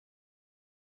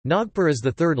Nagpur is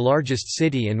the third largest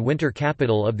city and winter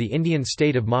capital of the Indian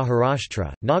state of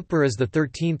Maharashtra. Nagpur is the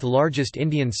 13th largest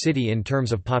Indian city in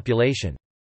terms of population.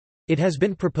 It has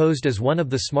been proposed as one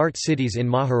of the smart cities in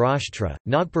Maharashtra.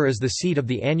 Nagpur is the seat of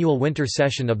the annual winter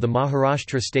session of the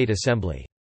Maharashtra State Assembly.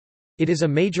 It is a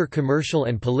major commercial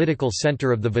and political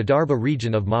centre of the Vidarbha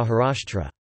region of Maharashtra.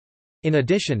 In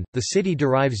addition, the city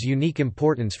derives unique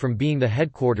importance from being the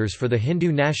headquarters for the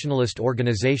Hindu nationalist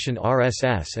organisation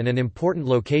RSS and an important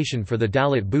location for the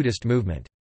Dalit Buddhist movement.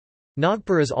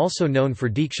 Nagpur is also known for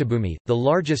Dikshabhumi, the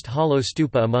largest hollow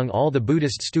stupa among all the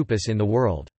Buddhist stupas in the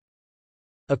world.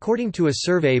 According to a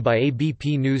survey by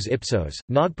ABP News Ipsos,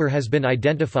 Nagpur has been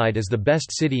identified as the best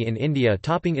city in India,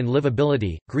 topping in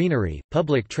livability, greenery,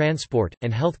 public transport,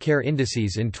 and health care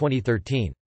indices in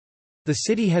 2013. The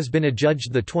city has been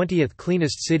adjudged the 20th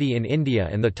cleanest city in India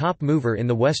and the top mover in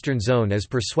the Western Zone as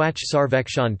per Swachh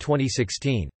Sarvekshan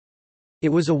 2016. It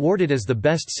was awarded as the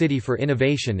best city for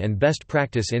innovation and best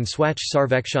practice in Swachh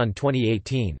Sarvekshan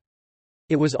 2018.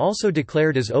 It was also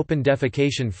declared as open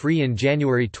defecation free in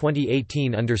January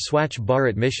 2018 under Swachh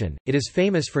Bharat mission. It is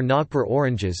famous for Nagpur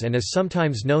oranges and is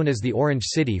sometimes known as the Orange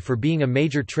City for being a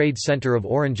major trade centre of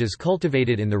oranges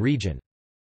cultivated in the region.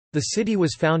 The city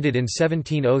was founded in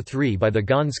 1703 by the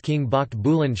Gans king Bakht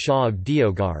Buland Shah of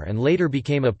Deoghar and later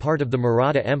became a part of the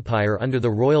Maratha Empire under the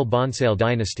royal Bhonsale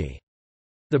dynasty.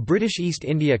 The British East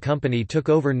India Company took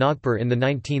over Nagpur in the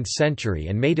 19th century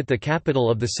and made it the capital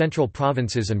of the central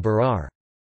provinces and Berar.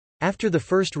 After the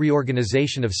first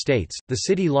reorganisation of states, the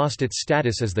city lost its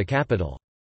status as the capital.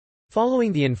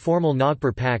 Following the informal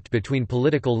Nagpur Pact between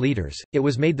political leaders, it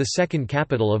was made the second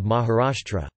capital of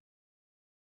Maharashtra.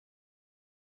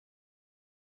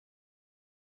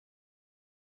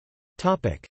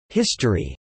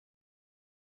 History.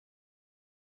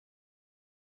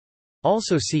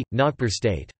 Also see, Nagpur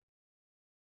state.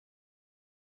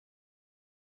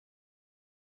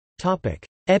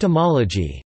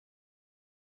 Etymology.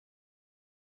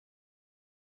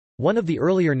 One of the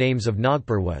earlier names of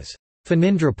Nagpur was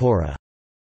Phanindrapura.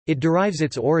 It derives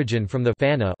its origin from the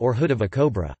phana or hood of a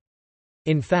cobra.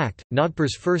 In fact,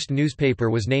 Nagpur's first newspaper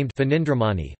was named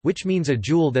Phanindramani, which means a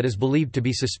jewel that is believed to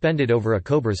be suspended over a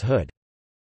cobra's hood.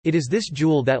 It is this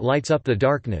jewel that lights up the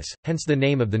darkness, hence the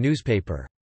name of the newspaper.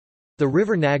 The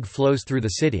river Nag flows through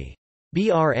the city.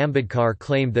 B.R. Ambedkar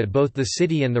claimed that both the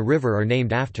city and the river are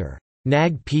named after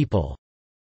Nag people.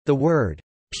 The word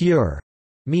pure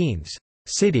means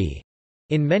city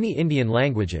in many Indian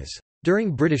languages.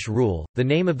 During British rule, the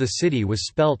name of the city was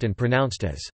spelt and pronounced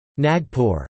as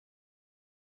Nagpur.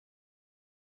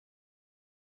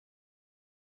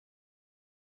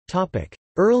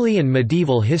 Early and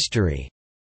medieval history.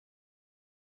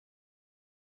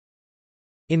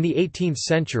 In the 18th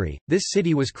century, this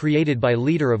city was created by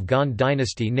leader of Gand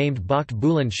dynasty named Bakht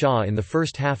Buland Shah in the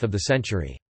first half of the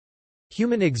century.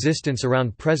 Human existence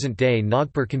around present-day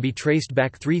Nagpur can be traced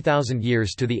back 3,000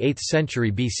 years to the 8th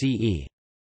century BCE.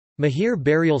 Mahir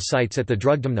burial sites at the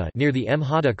Drugdamna near the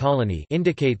Mhada colony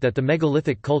indicate that the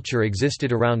megalithic culture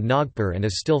existed around Nagpur and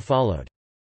is still followed.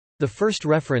 The first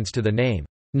reference to the name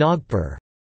Nagpur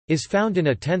is found in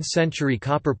a 10th-century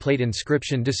copper plate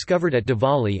inscription discovered at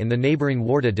Diwali in the neighbouring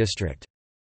Wardha district.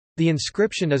 The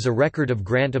inscription is a record of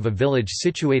grant of a village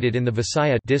situated in the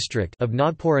Vasaya district of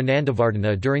Nagpur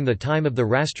Anandavardhana during the time of the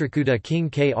Rashtrakuta king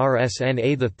Krsna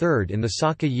III in the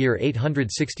Saka year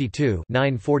 862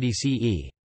 940 CE.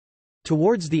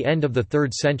 Towards the end of the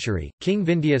 3rd century, King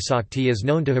Vindhyasakti is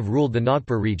known to have ruled the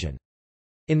Nagpur region.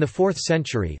 In the 4th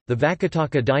century, the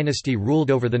Vakataka dynasty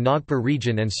ruled over the Nagpur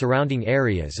region and surrounding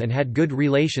areas and had good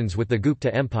relations with the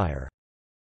Gupta Empire.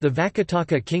 The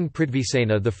Vakataka king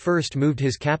Prithvisena I moved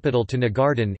his capital to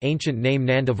Nagardan, ancient name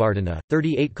Nandavardhana,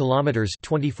 38 kilometers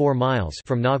 (24 miles)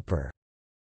 from Nagpur.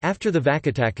 After the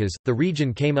Vakatakas, the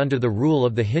region came under the rule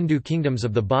of the Hindu kingdoms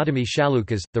of the Badami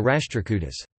Chalukyas, the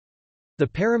Rashtrakutas. The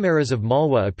Paramaras of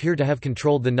Malwa appear to have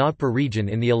controlled the Nagpur region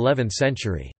in the 11th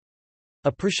century.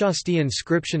 A Prashasti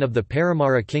inscription of the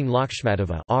Paramara king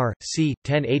Lakshmadeva r.c.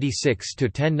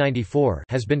 1086–1094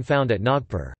 has been found at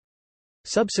Nagpur.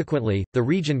 Subsequently, the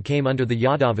region came under the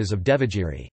Yadavas of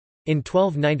Devagiri. In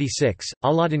 1296,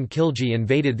 Alauddin Khilji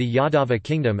invaded the Yadava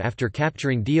kingdom after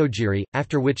capturing Deogiri,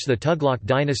 after which the Tughlaq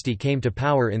dynasty came to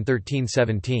power in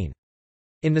 1317.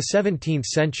 In the 17th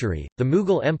century, the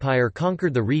Mughal Empire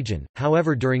conquered the region,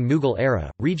 however during Mughal era,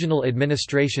 regional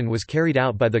administration was carried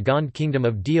out by the Gand kingdom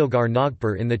of Deoghar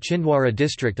Nagpur in the Chhindwara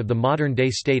district of the modern-day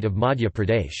state of Madhya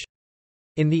Pradesh.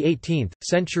 In the 18th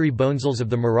century Bhonsles of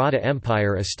the Maratha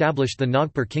Empire established the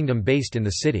Nagpur kingdom based in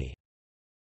the city.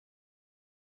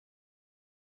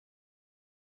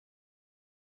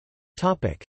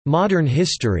 Modern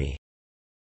history.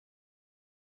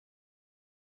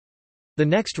 The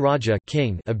next Raja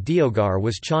king of Deoghar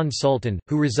was Chand Sultan,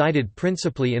 who resided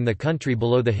principally in the country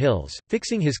below the hills,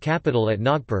 fixing his capital at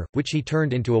Nagpur, which he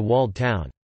turned into a walled town.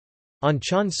 On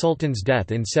Chand Sultan's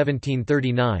death in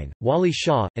 1739, Wali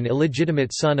Shah, an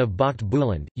illegitimate son of Bakht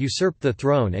Buland, usurped the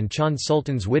throne and Chand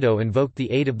Sultan's widow invoked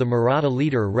the aid of the Maratha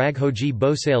leader Raghoji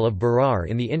Bhosale of Berar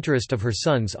in the interest of her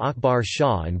sons Akbar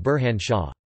Shah and Burhan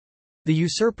Shah. The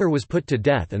usurper was put to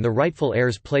death and the rightful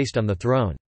heirs placed on the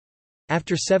throne.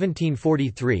 After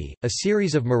 1743, a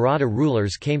series of Maratha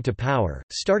rulers came to power,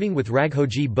 starting with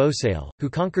Raghoji Bhosale, who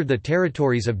conquered the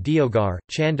territories of Deoghar,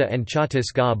 Chanda and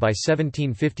Chhattisgarh by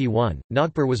 1751.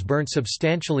 Nagpur was burnt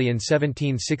substantially in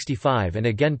 1765 and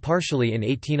again partially in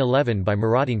 1811 by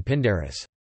marauding Pindaris.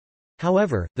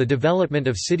 However, the development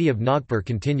of city of Nagpur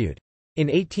continued. In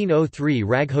 1803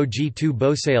 Raghoji II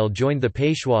Bhosale joined the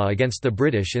Peshwa against the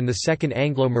British in the Second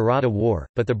Anglo-Maratha War,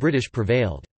 but the British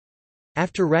prevailed.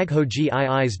 After Raghoji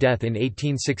II's death in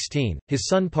 1816, his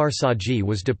son Parsaji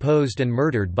was deposed and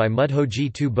murdered by Mudhoji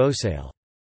II Bhosale.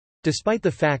 Despite the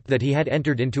fact that he had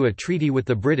entered into a treaty with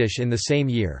the British in the same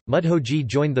year, Mudhoji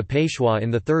joined the Peshwa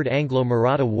in the Third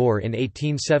Anglo-Maratha War in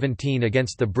 1817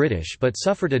 against the British but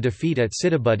suffered a defeat at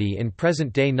Sitabudi in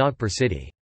present-day Nagpur city.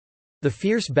 The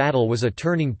fierce battle was a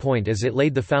turning point as it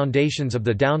laid the foundations of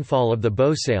the downfall of the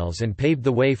Bhosales and paved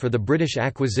the way for the British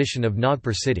acquisition of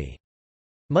Nagpur city.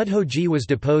 Mudhoji was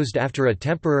deposed after a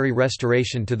temporary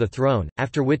restoration to the throne,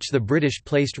 after which the British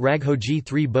placed Raghoji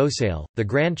III Bhosale, the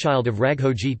grandchild of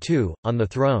Raghoji II, on the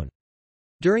throne.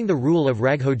 During the rule of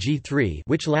Raghoji III,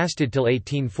 which lasted till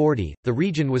 1840, the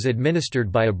region was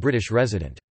administered by a British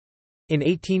resident. In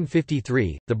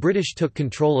 1853, the British took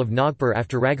control of Nagpur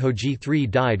after Raghoji III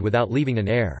died without leaving an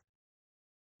heir.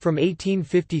 From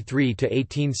 1853 to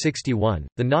 1861,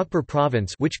 the Nagpur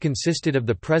province, which consisted of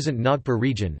the present Nagpur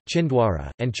region,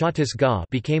 Chhindwara, and Chhattisgarh,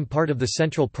 became part of the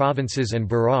central provinces and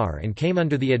Berar and came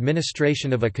under the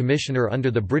administration of a commissioner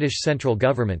under the British central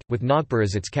government, with Nagpur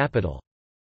as its capital.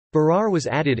 Berar was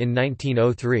added in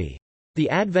 1903. The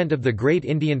advent of the Great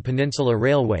Indian Peninsula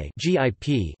Railway (GIP)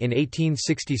 in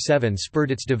 1867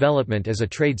 spurred its development as a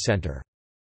trade centre.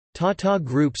 Tata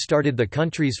Group started the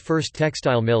country's first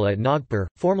textile mill at Nagpur,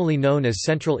 formerly known as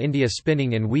Central India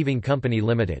Spinning and Weaving Company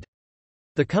Limited.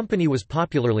 The company was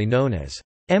popularly known as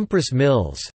Empress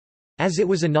Mills, as it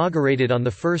was inaugurated on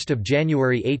 1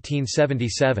 January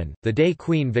 1877, the day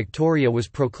Queen Victoria was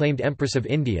proclaimed Empress of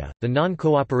India. The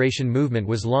non-cooperation movement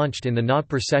was launched in the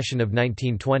Nagpur session of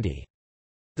 1920.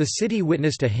 The city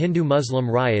witnessed a Hindu-Muslim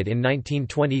riot in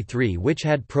 1923 which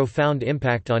had profound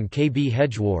impact on K. B.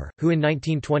 Hedgewar, who in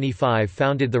 1925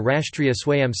 founded the Rashtriya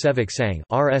Swayamsevak Sangh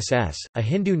 (RSS), a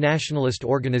Hindu nationalist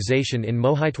organization in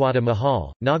Mohitwada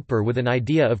Mahal, Nagpur with an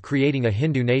idea of creating a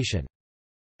Hindu nation.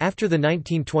 After the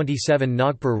 1927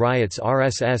 Nagpur riots,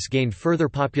 RSS gained further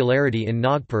popularity in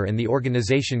Nagpur and the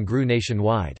organization grew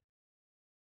nationwide.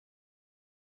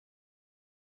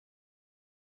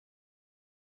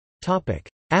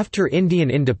 After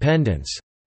Indian independence.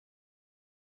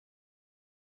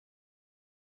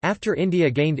 After India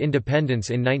gained independence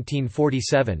in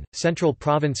 1947, central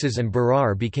provinces and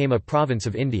Berar became a province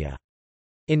of India.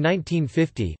 In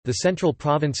 1950, the central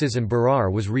provinces and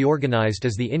Berar was reorganised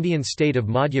as the Indian state of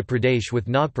Madhya Pradesh with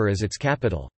Nagpur as its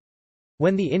capital.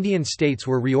 When the Indian states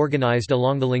were reorganised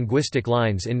along the linguistic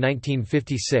lines in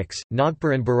 1956,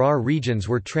 Nagpur and Berar regions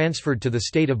were transferred to the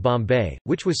state of Bombay,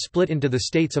 which was split into the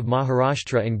states of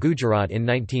Maharashtra and Gujarat in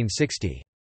 1960.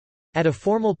 At a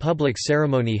formal public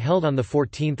ceremony held on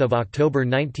 14 October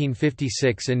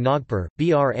 1956 in Nagpur,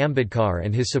 B.R. Ambedkar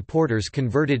and his supporters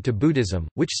converted to Buddhism,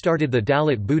 which started the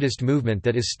Dalit Buddhist movement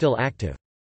that is still active.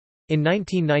 In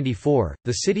 1994,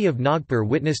 the city of Nagpur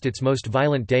witnessed its most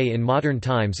violent day in modern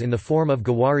times in the form of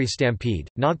Gowari Stampede.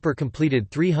 Nagpur completed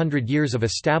 300 years of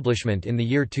establishment in the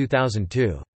year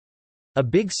 2002. A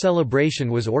big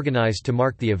celebration was organized to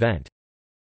mark the event.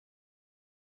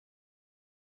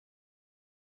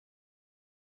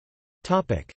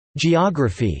 Topic: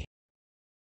 Geography.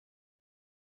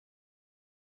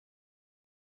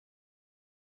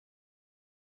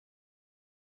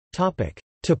 Topic: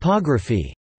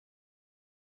 Topography.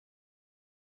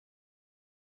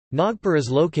 Nagpur is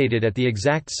located at the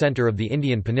exact center of the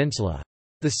Indian peninsula.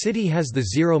 The city has the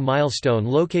zero milestone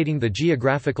locating the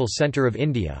geographical center of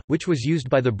India, which was used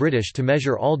by the British to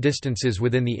measure all distances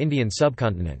within the Indian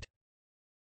subcontinent.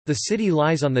 The city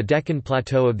lies on the Deccan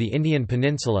Plateau of the Indian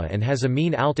peninsula and has a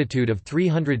mean altitude of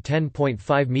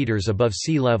 310.5 metres above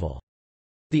sea level.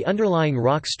 The underlying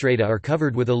rock strata are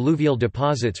covered with alluvial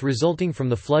deposits resulting from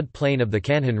the flood plain of the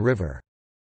Kanhan River.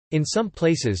 In some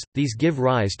places, these give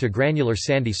rise to granular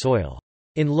sandy soil.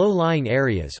 In low-lying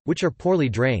areas, which are poorly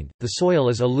drained, the soil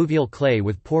is alluvial clay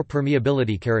with poor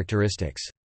permeability characteristics.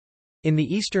 In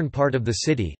the eastern part of the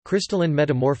city, crystalline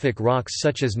metamorphic rocks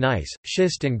such as gneiss,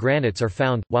 schist and granites are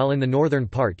found, while in the northern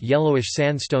part yellowish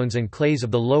sandstones and clays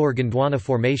of the lower Gondwana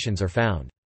formations are found.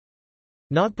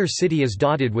 Nagpur city is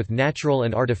dotted with natural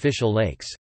and artificial lakes.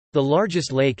 The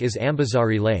largest lake is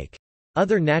Ambazari Lake.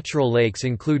 Other natural lakes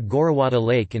include Gorewada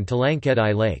Lake and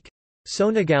Talangkedai Lake.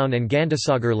 Sonagaon and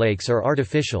Gandasagar lakes are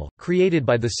artificial, created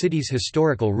by the city's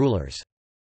historical rulers.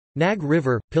 Nag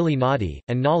River, Pili Nadi,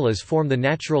 and Nalas form the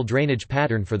natural drainage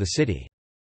pattern for the city.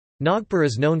 Nagpur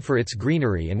is known for its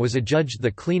greenery and was adjudged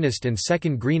the cleanest and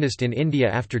second greenest in India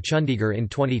after Chandigarh in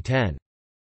 2010.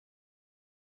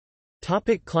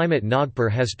 Climate. Nagpur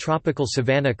has tropical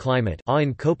savanna climate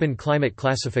in Köppen climate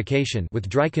classification with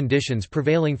dry conditions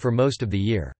prevailing for most of the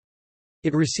year.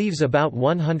 It receives about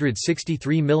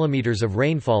 163 mm of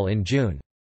rainfall in June.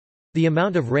 The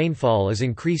amount of rainfall is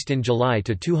increased in July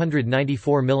to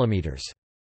 294 mm.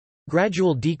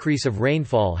 Gradual decrease of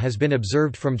rainfall has been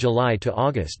observed from July to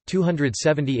August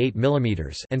 278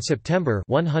 mm and September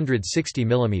 160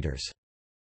 mm.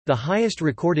 The highest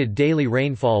recorded daily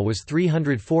rainfall was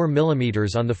 304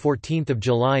 mm on 14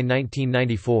 July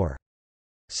 1994.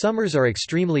 Summers are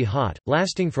extremely hot,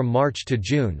 lasting from March to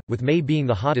June, with May being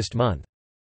the hottest month.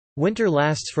 Winter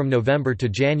lasts from November to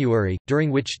January, during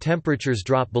which temperatures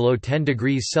drop below 10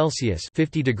 degrees Celsius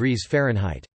 (50 degrees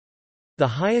Fahrenheit). The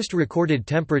highest recorded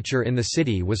temperature in the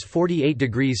city was 48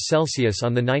 degrees Celsius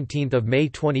on 19 May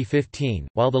 2015,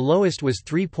 while the lowest was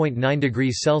 3.9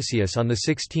 degrees Celsius on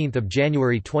 16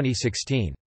 January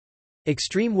 2016.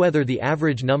 Extreme weather. The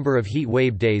average number of heat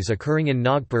wave days occurring in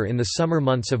Nagpur in the summer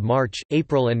months of March,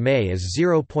 April and May is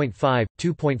 0.5,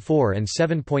 2.4 and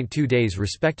 7.2 days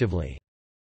respectively.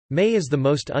 May is the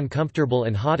most uncomfortable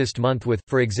and hottest month with,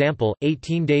 for example,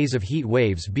 18 days of heat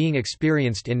waves being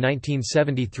experienced in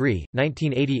 1973,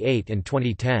 1988 and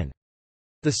 2010.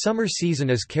 The summer season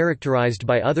is characterized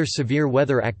by other severe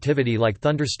weather activity like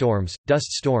thunderstorms,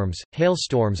 dust storms,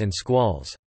 hailstorms and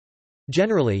squalls.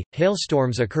 Generally,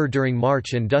 hailstorms occur during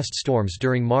March and dust storms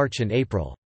during March and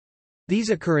April. These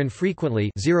occur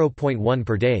infrequently 0.1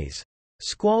 per days.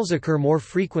 Squalls occur more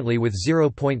frequently with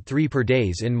 0.3 per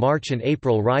days in March and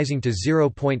April rising to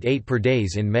 0.8 per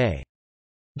days in May.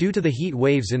 Due to the heat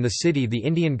waves in the city, the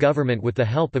Indian government with the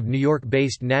help of New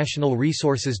York-based National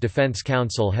Resources Defense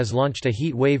Council has launched a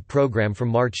heat wave program from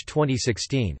March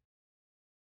 2016.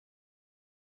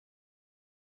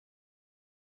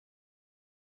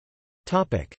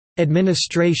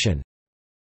 Administration.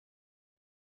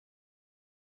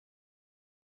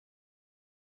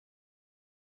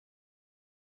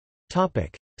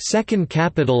 Second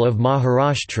capital of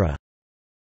Maharashtra.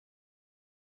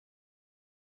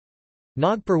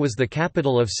 Nagpur was the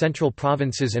capital of central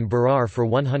provinces and Berar for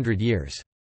 100 years.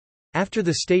 After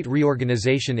the state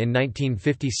reorganization in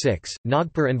 1956,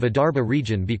 Nagpur and Vidarbha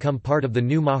region become part of the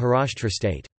new Maharashtra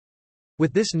state.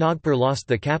 With this, Nagpur lost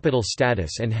the capital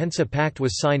status and hence a pact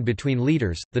was signed between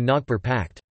leaders, the Nagpur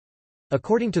Pact.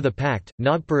 According to the pact,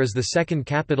 Nagpur is the second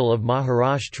capital of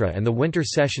Maharashtra and the winter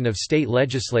session of state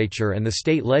legislature and the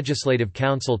state legislative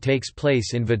council takes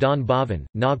place in Vidhan Bhavan,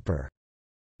 Nagpur.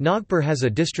 Nagpur has a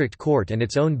district court and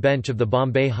its own bench of the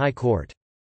Bombay High Court.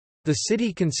 The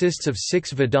city consists of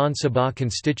 6 Vidhan Sabha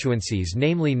constituencies,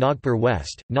 namely Nagpur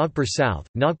West, Nagpur South,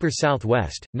 Nagpur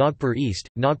Southwest, Nagpur East,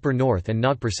 Nagpur North and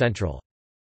Nagpur Central.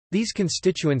 These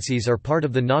constituencies are part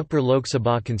of the Nagpur Lok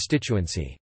Sabha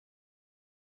constituency.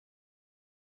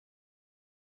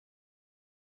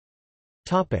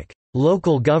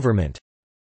 Local government.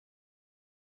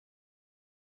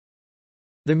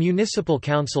 The Municipal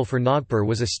Council for Nagpur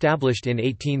was established in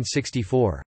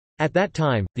 1864. At that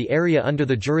time, the area under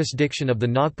the jurisdiction of the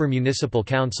Nagpur Municipal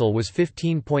Council was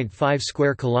 15.5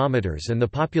 square kilometers and the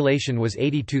population was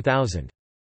 82,000.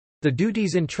 The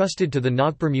duties entrusted to the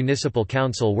Nagpur Municipal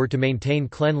Council were to maintain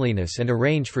cleanliness and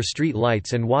arrange for street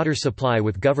lights and water supply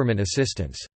with government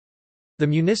assistance. The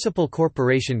municipal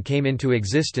corporation came into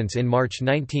existence in March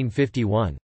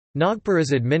 1951. Nagpur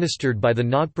is administered by the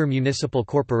Nagpur Municipal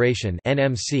Corporation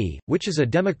 (NMC), which is a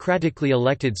democratically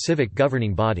elected civic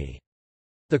governing body.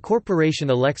 The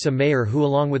corporation elects a mayor who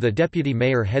along with a deputy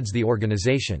mayor heads the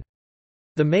organization.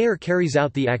 The mayor carries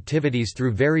out the activities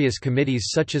through various committees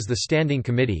such as the Standing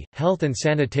Committee, Health and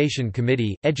Sanitation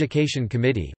Committee, Education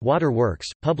Committee, Water Works,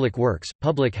 Public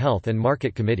Health and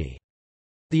Market Committee.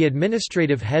 The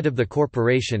administrative head of the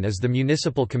corporation is the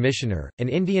Municipal Commissioner, an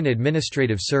Indian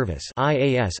Administrative Service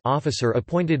 (IAS) officer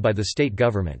appointed by the state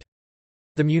government.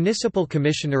 The municipal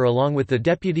commissioner along with the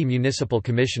deputy municipal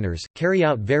commissioners, carry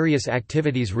out various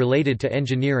activities related to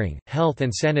engineering, health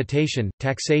and sanitation,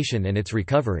 taxation and its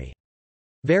recovery.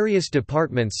 Various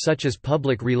departments such as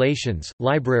public relations,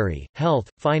 library,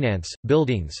 health, finance,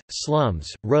 buildings,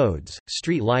 slums, roads,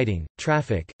 street lighting,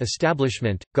 traffic,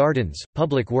 establishment, gardens,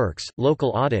 public works, local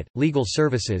audit, legal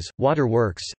services, water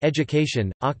works,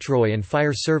 education, octroi and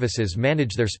fire services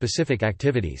manage their specific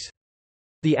activities.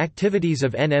 The activities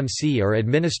of NMC are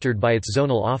administered by its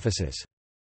zonal offices.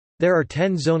 There are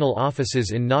 10 zonal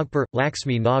offices in Nagpur,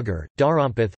 Laxmi Nagar,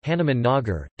 Dharampeth, Hanuman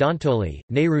Nagar, Dhantoli,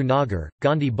 Nehru Nagar,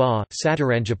 Gandhi Ba,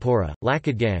 Sataranjapura,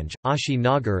 Lakadganj, Ashi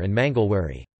Nagar and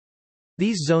Mangalwari.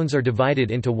 These zones are divided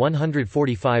into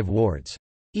 145 wards.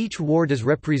 Each ward is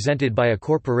represented by a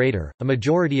corporator, a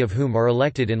majority of whom are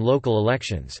elected in local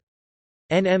elections.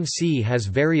 NMC has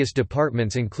various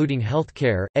departments including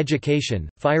healthcare, education,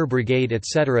 fire brigade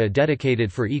etc.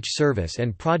 dedicated for each service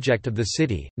and project of the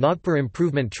city. Nagpur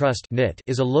Improvement Trust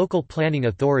is a local planning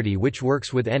authority which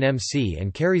works with NMC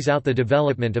and carries out the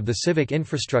development of the civic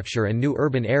infrastructure and new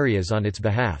urban areas on its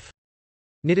behalf.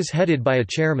 NIT is headed by a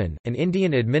chairman, an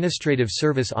Indian Administrative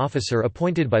Service officer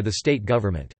appointed by the state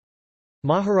government.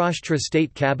 Maharashtra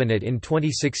State Cabinet in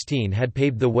 2016 had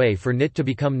paved the way for NIT to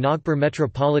become Nagpur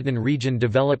Metropolitan Region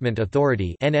Development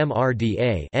Authority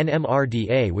 (NMRDA).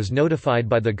 NMRDA was notified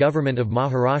by the Government of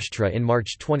Maharashtra in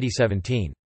March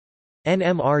 2017.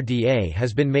 NMRDA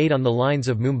has been made on the lines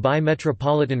of Mumbai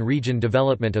Metropolitan Region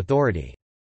Development Authority.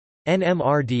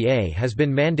 NMRDA has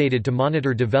been mandated to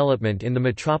monitor development in the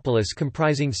metropolis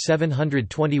comprising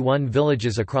 721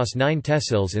 villages across 9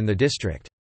 tehsils in the district.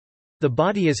 The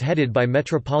body is headed by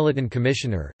Metropolitan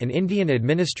Commissioner, an Indian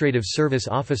Administrative Service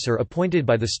officer appointed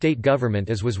by the state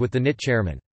government as was with the NIT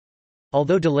chairman.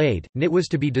 Although delayed, NIT was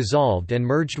to be dissolved and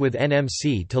merged with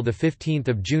NMC till 15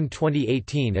 June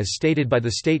 2018 as stated by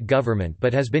the state government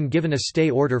but has been given a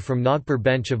stay order from Nagpur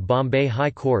Bench of Bombay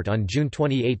High Court on June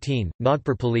 2018.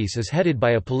 Nagpur Police is headed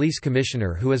by a police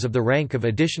commissioner who is of the rank of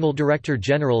Additional Director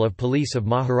General of Police of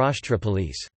Maharashtra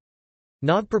Police.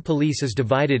 Nagpur Police is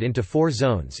divided into 4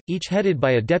 zones, each headed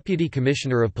by a Deputy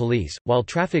Commissioner of Police, while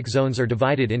traffic zones are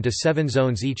divided into 7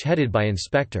 zones each headed by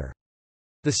Inspector.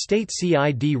 The State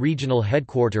CID Regional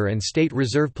Headquarter and State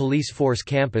Reserve Police Force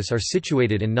Campus are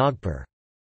situated in Nagpur.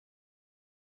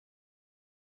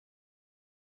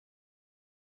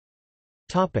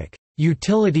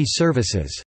 Utility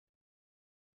services.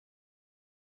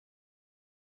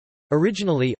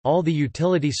 Originally, all the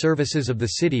utility services of the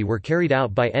city were carried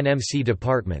out by NMC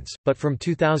departments, but from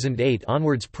 2008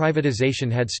 onwards privatization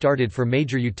had started for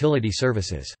major utility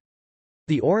services.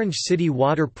 The Orange City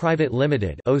Water Private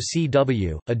Limited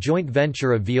 (OCW), a joint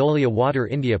venture of Veolia Water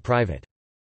India Private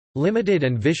Limited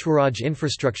and Vishwaraj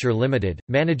Infrastructure Limited,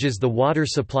 manages the water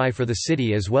supply for the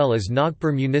city as well as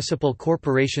Nagpur Municipal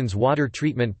Corporation's water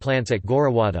treatment plants at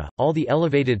Gorewada, all the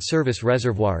elevated service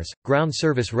reservoirs, ground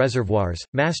service reservoirs,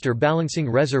 master balancing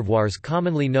reservoirs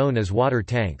commonly known as water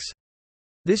tanks.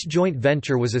 This joint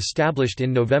venture was established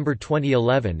in November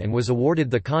 2011 and was awarded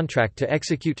the contract to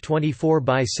execute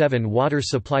 24/7 water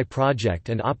supply project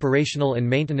and operational and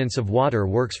maintenance of water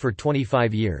works for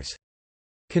 25 years.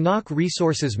 Kanak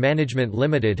Resources Management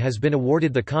Limited has been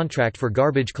awarded the contract for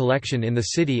garbage collection in the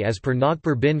city as per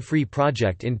Nagpur Bin Free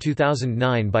project in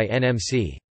 2009 by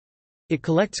NMC. It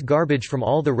collects garbage from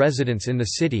all the residents in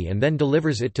the city and then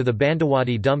delivers it to the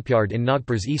Bandawadi dumpyard in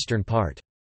Nagpur's eastern part.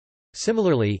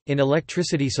 Similarly, in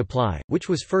electricity supply, which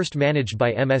was first managed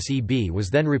by MSEB was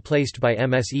then replaced by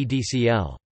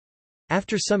MSEDCL.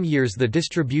 After some years the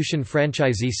distribution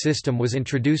franchisee system was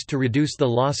introduced to reduce the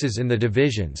losses in the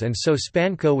divisions and so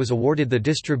Spanco was awarded the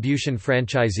distribution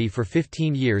franchisee for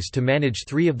 15 years to manage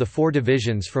 3 of the 4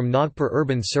 divisions from Nagpur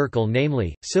Urban Circle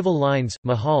namely, Civil Lines,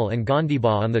 Mahal and Gandhiba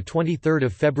on 23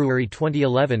 February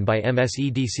 2011 by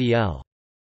MSEDCL.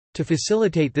 To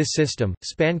facilitate this system,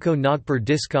 Spanco Nagpur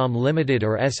Discom Limited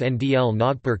or SNDL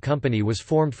Nagpur Company was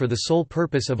formed for the sole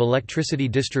purpose of electricity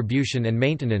distribution and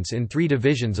maintenance in 3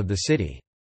 divisions of the city.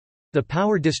 The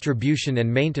power distribution and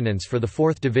maintenance for the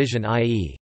 4th division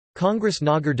i.e. Congress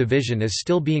Nagar division is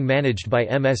still being managed by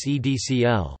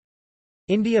MSEDCL.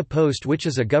 India Post, which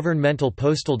is a governmental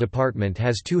postal department,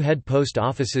 has 2 head post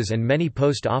offices and many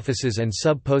post offices and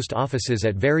sub-post offices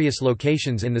at various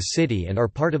locations in the city and are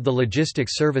part of the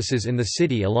logistics services in the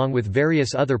city along with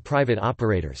various other private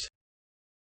operators.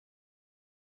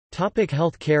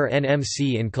 Health care.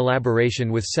 NMC in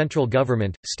collaboration with central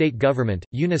government, state government,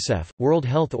 UNICEF, World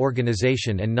Health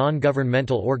Organization and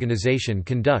non-governmental organization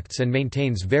conducts and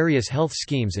maintains various health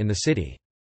schemes in the city.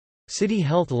 City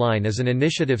Health Line is an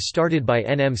initiative started by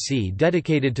NMC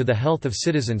dedicated to the health of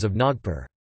citizens of Nagpur.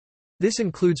 This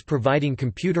includes providing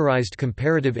computerized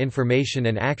comparative information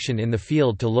and action in the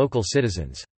field to local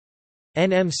citizens.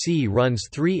 NMC runs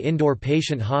 3 indoor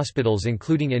patient hospitals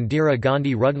including Indira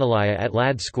Gandhi Rugnalaya at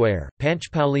Lad Square,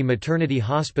 Panchpauli Maternity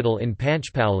Hospital in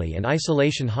Panchpauli and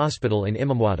Isolation Hospital in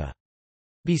Imamwada.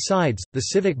 Besides, the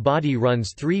civic body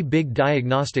runs 3 big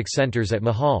diagnostic centers at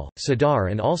Mahal, Sadar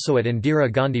and also at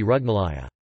Indira Gandhi Rugnalaya.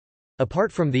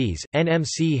 Apart from these,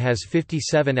 NMC has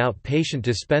 57 outpatient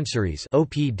dispensaries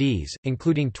 (OPDs),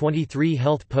 including 23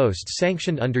 health posts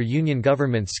sanctioned under union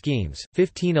government schemes,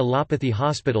 15 allopathy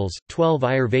hospitals, 12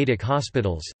 Ayurvedic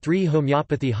hospitals, 3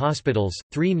 homeopathy hospitals,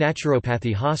 3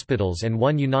 naturopathy hospitals and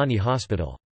 1 Unani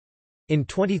hospital. In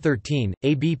 2013,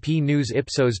 ABP News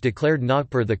Ipsos declared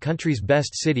Nagpur the country's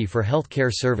best city for health care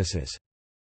services.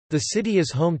 The city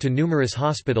is home to numerous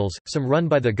hospitals, some run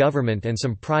by the government and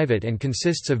some private, and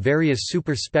consists of various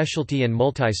super-specialty and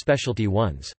multi-specialty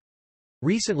ones.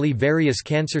 Recently, various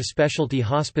cancer specialty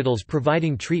hospitals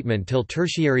providing treatment till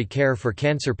tertiary care for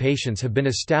cancer patients have been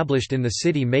established in the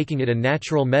city, making it a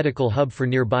natural medical hub for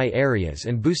nearby areas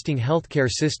and boosting healthcare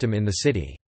system in the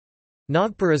city.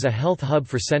 Nagpur is a health hub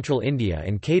for central India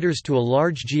and caters to a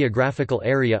large geographical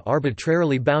area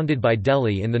arbitrarily bounded by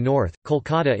Delhi in the north,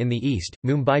 Kolkata in the east,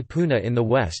 Mumbai-Pune in the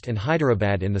west and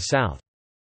Hyderabad in the south.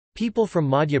 People from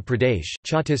Madhya Pradesh,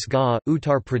 Chhattisgarh,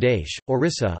 Uttar Pradesh,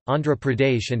 Orissa, Andhra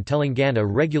Pradesh and Telangana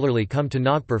regularly come to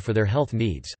Nagpur for their health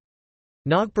needs.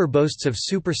 Nagpur boasts of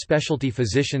super-specialty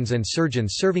physicians and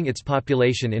surgeons serving its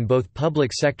population in both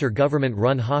public sector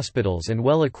government-run hospitals and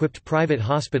well-equipped private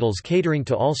hospitals catering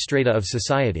to all strata of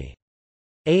society.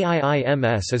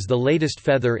 AIIMS is the latest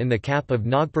feather in the cap of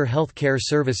Nagpur Health Care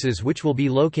Services, which will be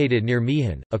located near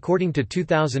Mihan. According to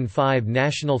 2005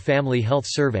 National Family Health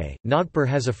Survey, Nagpur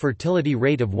has a fertility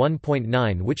rate of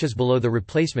 1.9, which is below the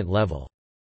replacement level.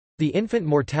 The infant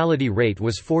mortality rate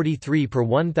was 43 per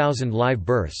 1,000 live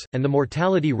births, and the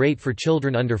mortality rate for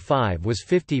children under 5 was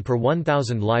 50 per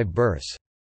 1,000 live births.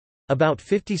 About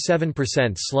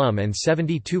 57% slum and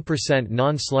 72%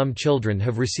 non-slum children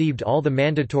have received all the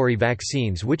mandatory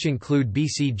vaccines, which include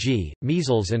BCG,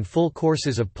 measles and full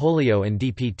courses of polio and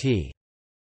DPT.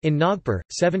 In Nagpur,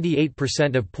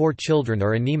 78% of poor children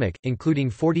are anemic, including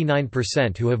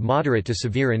 49% who have moderate to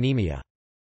severe anemia.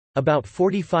 About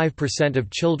 45%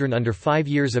 of children under 5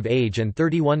 years of age and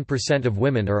 31% of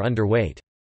women are underweight.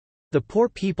 The poor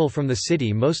people from the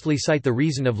city mostly cite the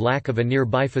reason of lack of a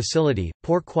nearby facility,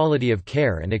 poor quality of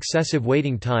care and excessive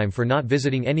waiting time for not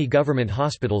visiting any government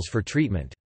hospitals for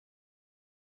treatment.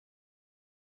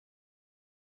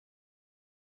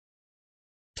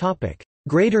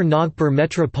 Greater Nagpur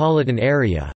Metropolitan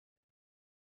Area.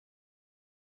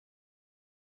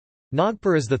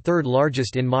 Nagpur is the third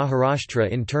largest in Maharashtra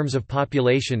in terms of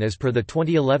population as per the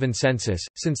 2011 census.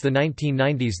 Since the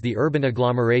 1990s, the urban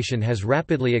agglomeration has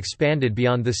rapidly expanded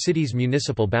beyond the city's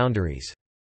municipal boundaries.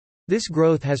 This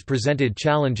growth has presented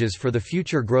challenges for the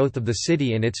future growth of the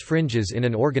city and its fringes in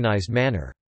an organized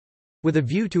manner. With a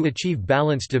view to achieve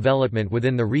balanced development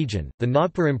within the region, the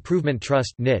Nagpur Improvement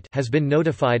Trust has been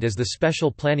notified as the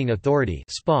Special Planning Authority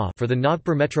for the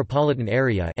Nagpur Metropolitan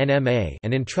Area and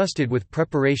entrusted with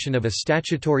preparation of a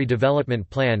statutory development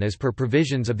plan as per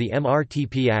provisions of the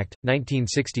MRTP Act,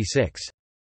 1966.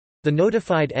 The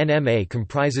notified NMA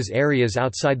comprises areas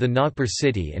outside the Nagpur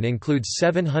city and includes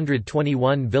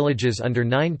 721 villages under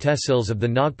 9 tehsils of the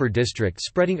Nagpur district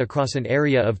spreading across an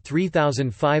area of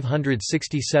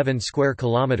 3,567 square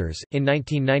kilometers. In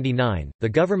 1999, the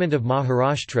government of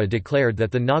Maharashtra declared that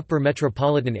the Nagpur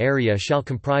metropolitan area shall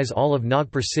comprise all of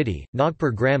Nagpur city,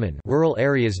 Nagpur Gramin, rural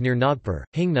areas near Nagpur,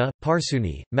 Hingna,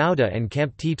 Parsuni, Mauda and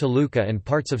Kamptee Taluka and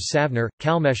parts of Savner,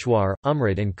 Kalmeshwar,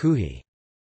 Umrad and Kuhi.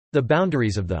 The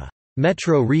boundaries of the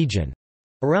metro region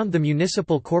around the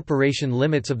municipal corporation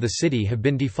limits of the city have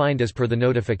been defined as per the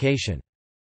notification.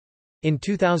 In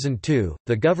 2002,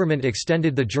 the government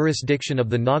extended the jurisdiction of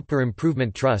the Nagpur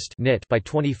Improvement Trust by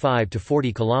 25 to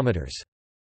 40 kilometers.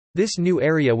 This new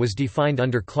area was defined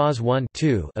under Clause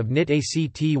 1(2) of NIT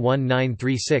ACT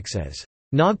 1936 as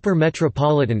Nagpur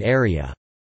Metropolitan Area.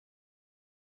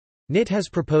 NIT has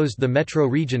proposed the metro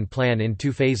region plan in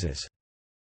 2 phases.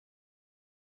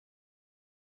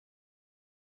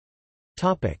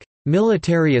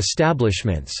 Military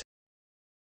establishments.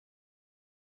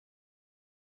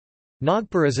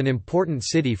 Nagpur is an important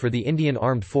city for the Indian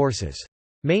Armed Forces.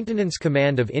 Maintenance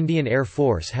Command of Indian Air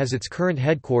Force has its current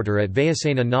headquarter at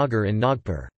Vayasena Nagar in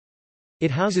Nagpur. It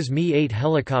houses Mi-8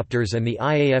 helicopters and the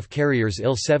IAF carriers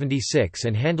Il-76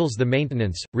 and handles the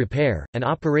maintenance, repair, and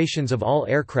operations of all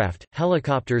aircraft,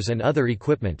 helicopters and other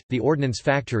equipment. The Ordnance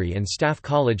Factory and Staff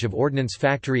College of Ordnance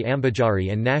Factory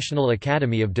Ambajari and National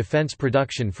Academy of Defense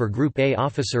Production for Group A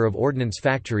Officer of Ordnance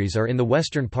Factories are in the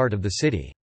western part of the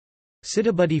city.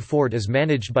 Sitabuldi Fort is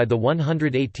managed by the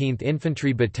 118th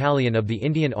Infantry Battalion of the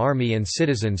Indian Army, and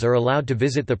citizens are allowed to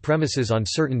visit the premises on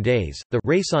certain days. The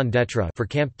raison d'être for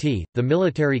Camp T, the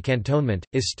military cantonment,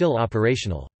 is still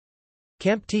operational.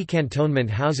 Camp T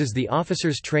cantonment houses the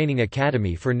Officers Training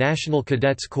Academy for National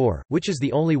Cadets Corps, which is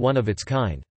the only one of its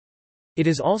kind. It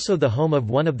is also the home of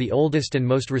one of the oldest and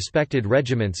most respected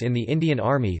regiments in the Indian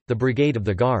Army, the Brigade of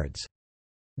the Guards.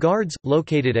 Guards,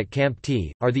 located at Camp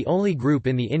T, are the only group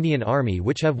in the Indian Army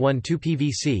which have won 2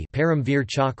 PVC Paramveer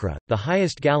Chakra, the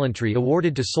highest gallantry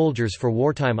awarded to soldiers for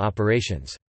wartime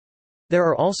operations. There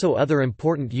are also other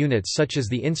important units such as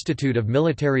the Institute of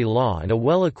Military Law and a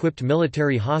well-equipped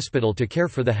military hospital to care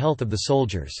for the health of the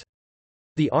soldiers.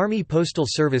 The Army Postal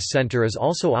Service Center is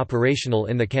also operational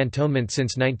in the cantonment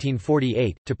since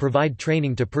 1948, to provide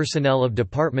training to personnel of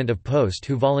Department of Post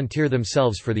who volunteer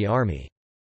themselves for the Army.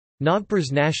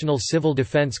 Nagpur's National Civil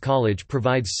Defence College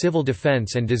provides civil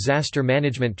defence and disaster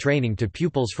management training to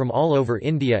pupils from all over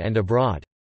India and abroad.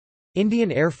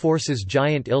 Indian Air Force's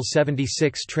giant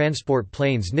Il-76 transport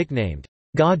planes nicknamed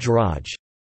Gajraj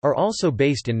are also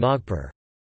based in Nagpur.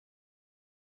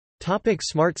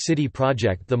 Smart City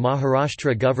Project. The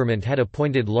Maharashtra government had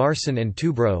appointed Larsen &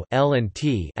 Toubro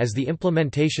 (L&T) as the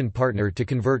implementation partner to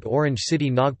convert Orange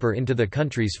City Nagpur into the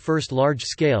country's first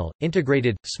large-scale,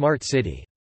 integrated, smart city.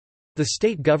 The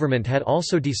state government had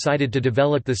also decided to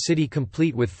develop the city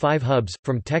complete with 5 hubs,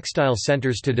 from textile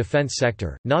centers to defense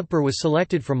sector. Nagpur was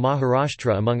selected from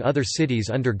Maharashtra among other cities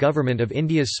under Government of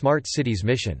India's Smart Cities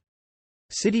mission.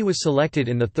 City was selected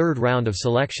in the third round of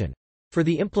selection. For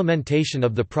the implementation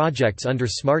of the projects under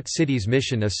Smart Cities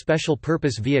mission, a special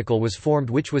purpose vehicle was formed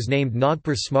which was named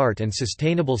Nagpur Smart and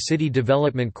Sustainable City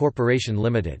Development Corporation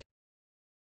Limited.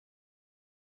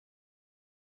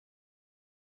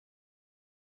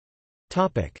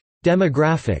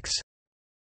 Demographics.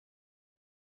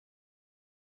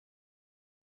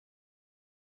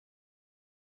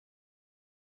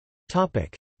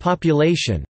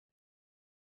 Population.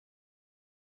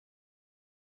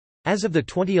 As of the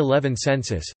 2011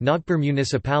 census, Nagpur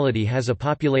municipality has a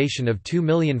population of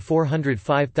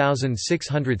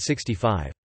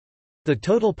 2,405,665. The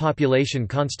total population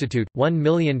constitute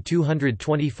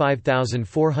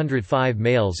 1,225,405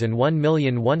 males and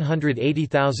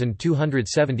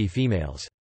 1,180,270 females.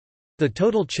 The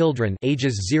total children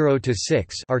ages 0 to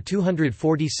 6 are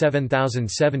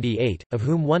 247,078, of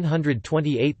whom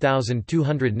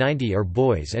 128,290 are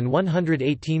boys and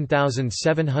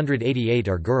 118,788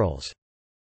 are girls.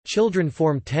 Children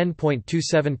form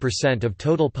 10.27% of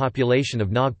total population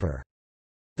of Nagpur.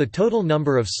 The total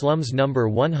number of slums number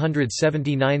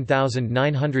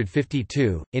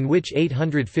 179,952, in which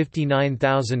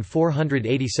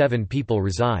 859,487 people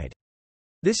reside.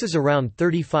 This is around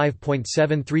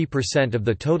 35.73% of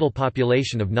the total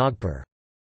population of Nagpur.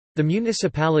 The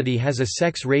municipality has a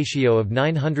sex ratio of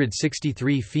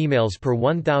 963 females per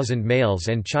 1,000 males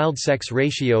and child sex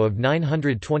ratio of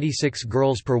 926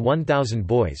 girls per 1,000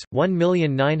 boys.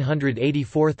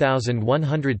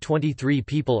 1,984,123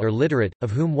 people are literate,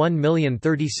 of whom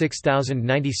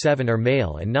 1,036,097 are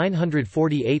male and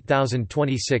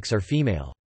 948,026 are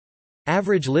female.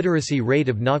 Average literacy rate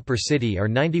of Nagpur city are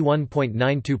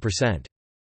 91.92%.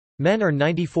 Men are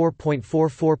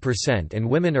 94.44% and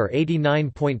women are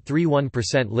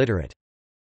 89.31% literate.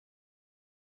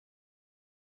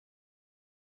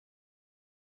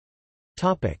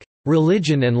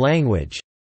 Religion and language.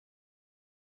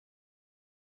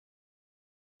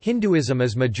 Hinduism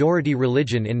is majority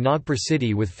religion in Nagpur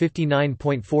city with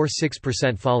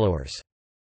 59.46% followers.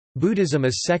 Buddhism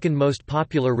is second most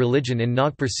popular religion in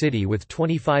Nagpur city with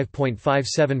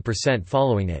 25.57%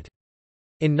 following it.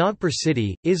 In Nagpur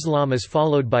city, Islam is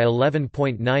followed by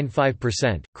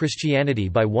 11.95%, Christianity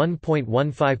by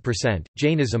 1.15%,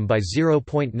 Jainism by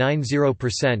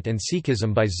 0.90% and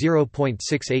Sikhism by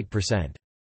 0.68%.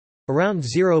 Around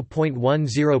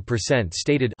 0.10%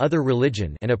 stated other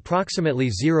religion and approximately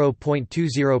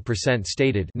 0.20%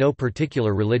 stated no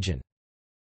particular religion.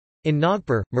 In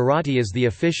Nagpur, Marathi is the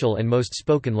official and most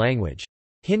spoken language.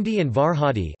 Hindi and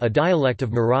Varhadi, a dialect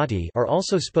of Marathi, are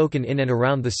also spoken in and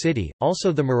around the city.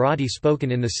 Also, the Marathi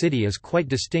spoken in the city is quite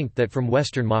distinct that from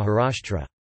western Maharashtra.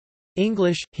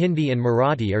 English, Hindi and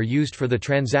Marathi are used for the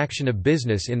transaction of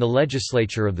business in the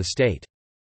legislature of the state.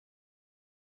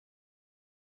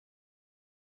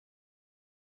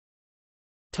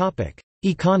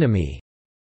 Economy.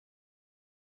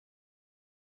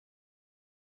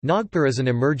 Nagpur is an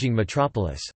emerging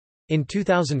metropolis. In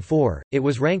 2004, it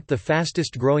was ranked the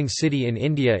fastest-growing city in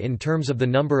India in terms of the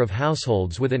number of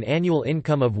households with an annual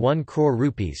income of 1 crore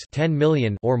rupees 10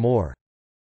 million or more.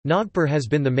 Nagpur has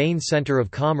been the main centre of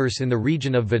commerce in the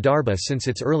region of Vidarbha since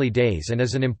its early days and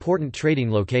is an important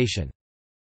trading location.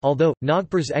 Although,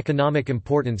 Nagpur's economic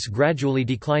importance gradually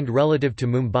declined relative to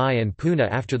Mumbai and Pune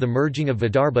after the merging of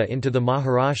Vidarbha into the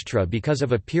Maharashtra because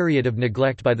of a period of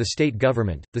neglect by the state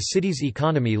government, the city's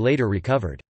economy later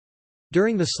recovered.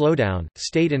 During the slowdown,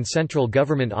 state and central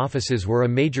government offices were a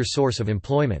major source of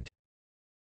employment.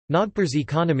 Nagpur's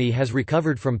economy has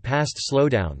recovered from past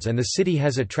slowdowns and the city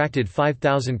has attracted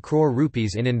 5,000 crore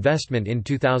rupees in investment in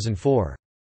 2004.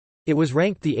 It was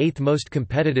ranked the 8th most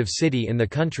competitive city in the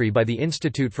country by the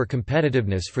Institute for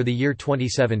Competitiveness for the year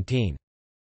 2017.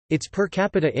 Its per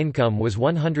capita income was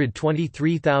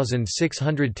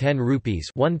 123,610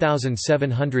 rupees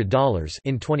 $1,700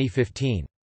 in 2015.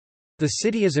 The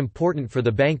city is important for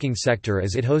the banking sector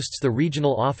as it hosts the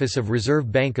regional office of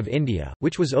Reserve Bank of India,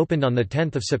 which was opened on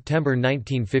 10 September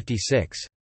 1956.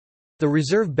 The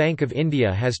Reserve Bank of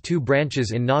India has 2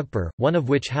 branches in Nagpur, one of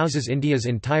which houses India's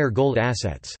entire gold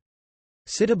assets.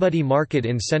 Sitabudi Market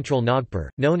in central Nagpur,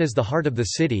 known as the heart of the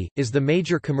city, is the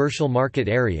major commercial market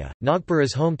area. Nagpur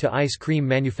is home to ice cream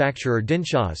manufacturer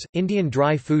Dinshaw's, Indian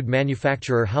dry food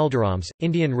manufacturer Haldiram's,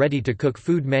 Indian ready-to-cook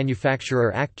food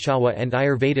manufacturer Akt Chawa and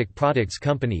Ayurvedic products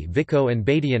company Vicco and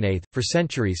Baidyanath. For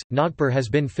centuries, Nagpur has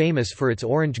been famous for its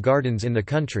orange gardens in the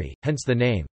country, hence the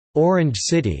name, Orange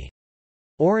City.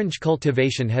 Orange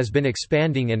cultivation has been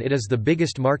expanding and it is the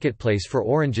biggest marketplace for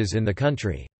oranges in the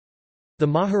country. The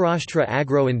Maharashtra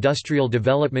Agro-Industrial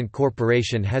Development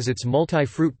Corporation has its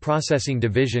multi-fruit processing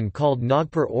division called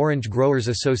Nagpur Orange Growers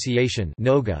Association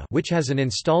which has an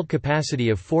installed capacity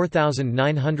of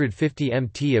 4,950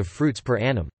 mt of fruits per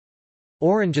annum.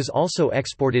 Orange is also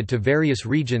exported to various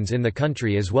regions in the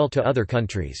country as well to other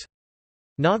countries.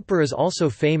 Nagpur is also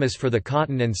famous for the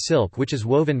cotton and silk which is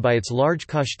woven by its large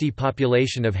Kashti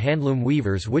population of handloom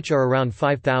weavers which are around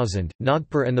 5,000.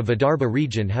 Nagpur and the Vidarbha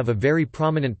region have a very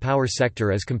prominent power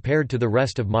sector as compared to the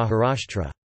rest of Maharashtra.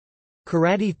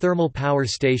 Koradi Thermal Power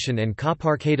Station and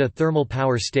Kaparkheda Thermal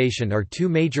Power Station are 2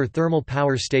 major thermal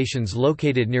power stations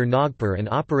located near Nagpur and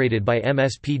operated by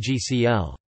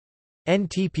MSPGCL.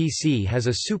 NTPC has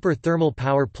a super thermal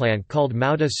power plant called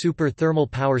Mauda Super Thermal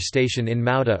Power Station in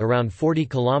Mauda around 40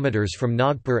 km from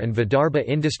Nagpur, and Vidarbha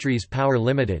Industries Power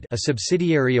Limited, a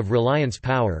subsidiary of Reliance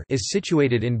Power, is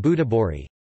situated in Budabori.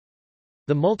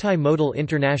 The Multimodal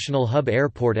International Hub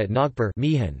Airport at Nagpur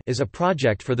is a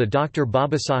project for the Dr.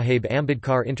 Babasaheb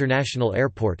Ambedkar International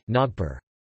Airport, Nagpur.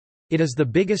 It is the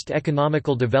biggest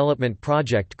economical development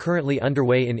project currently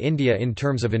underway in India in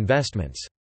terms of investments.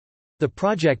 The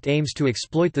project aims to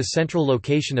exploit the central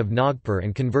location of Nagpur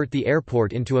and convert the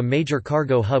airport into a major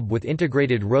cargo hub with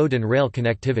integrated road and rail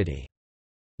connectivity.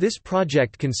 This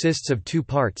project consists of 2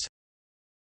 parts: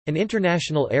 an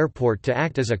international airport to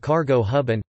act as a cargo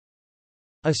hub and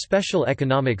a special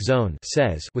economic zone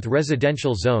with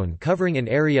residential zone covering an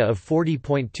area of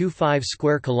 40.25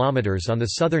 square kilometers on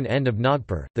the southern end of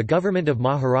Nagpur. The government of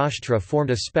Maharashtra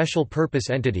formed a special purpose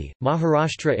entity,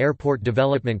 Maharashtra Airport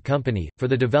Development Company, for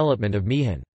the development of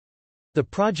Mehan. The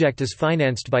project is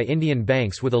financed by Indian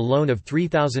banks with a loan of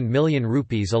 3,000 million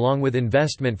rupees along with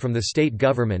investment from the state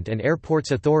government and Airports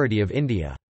Authority of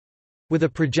India. With a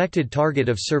projected target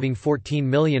of serving 14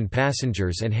 million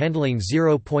passengers and handling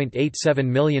 0.87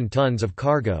 million tons of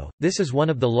cargo, this is one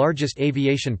of the largest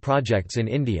aviation projects in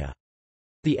India.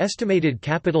 The estimated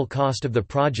capital cost of the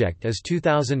project is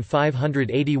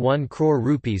 2,581 crore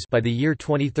rupees by the year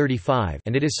 2035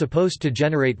 and it is supposed to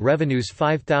generate revenues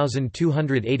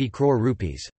 5,280 crore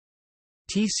rupees.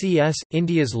 TCS,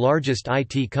 India's largest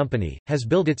IT company, has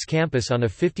built its campus on a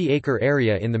 50-acre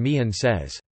area in the Mehan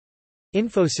SEZ.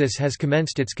 Infosys has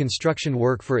commenced its construction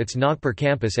work for its Nagpur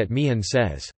campus at Mehan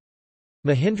SEZ.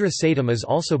 Mahindra Satyam is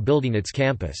also building its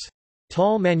campus.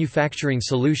 Tall Manufacturing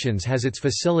Solutions has its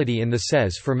facility in the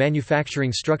SEZ for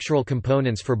manufacturing structural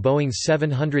components for Boeing's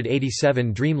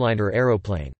 787 Dreamliner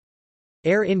aeroplane.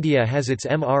 Air India has its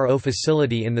MRO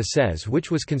facility in the SEZ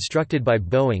which was constructed by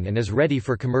Boeing and is ready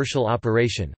for commercial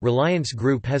operation. Reliance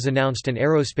Group has announced an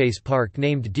aerospace park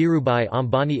named Dhirubhai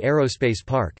Ambani Aerospace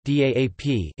Park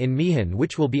in Mehan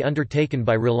which will be undertaken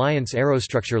by Reliance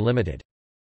Aerostructure Limited.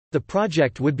 The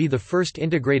project would be the first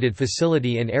integrated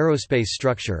facility in aerospace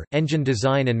structure, engine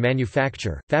design and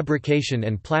manufacture, fabrication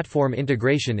and platform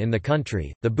integration in the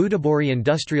country. The Budabori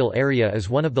industrial area is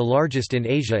one of the largest in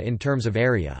Asia in terms of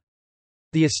area.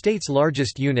 The estate's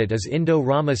largest unit is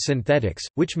Indo-Rama Synthetics,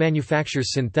 which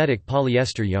manufactures synthetic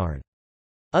polyester yarn.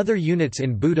 Other units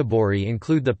in Butibori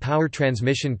include the Power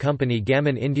Transmission Company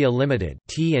Gammon India Limited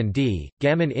 (T&D),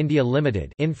 Gammon India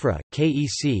Limited Infra,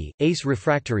 KEC, Ace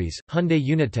Refractories, Hyundai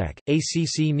Unitech,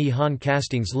 ACC Nihon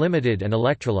Castings Limited and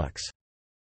Electrolux.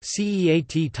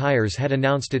 CEAT Tires had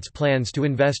announced its plans to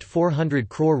invest 400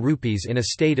 crore rupees in a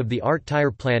state-of-the-art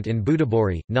tire plant in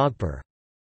Butibori, Nagpur.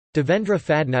 Devendra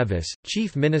Fadnavis,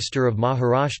 Chief Minister of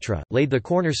Maharashtra, laid the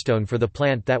cornerstone for the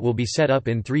plant that will be set up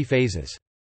in 3 phases.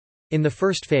 In the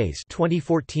first phase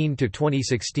 2014 to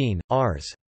 2016,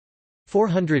 Rs.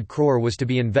 400 crore was to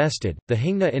be invested. The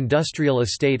Hingna industrial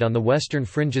estate on the western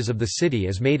fringes of the city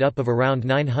is made up of around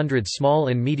 900 small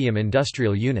and medium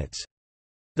industrial units.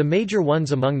 The major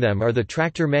ones among them are the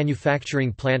tractor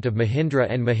manufacturing plant of Mahindra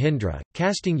 & Mahindra,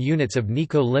 casting units of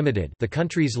Nico Limited, the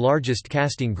country's largest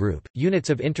casting group, units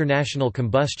of International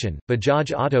Combustion,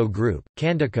 Bajaj Auto Group,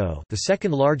 Candico, the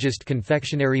second largest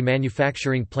confectionery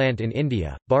manufacturing plant in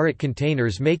India, Bharat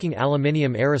Containers making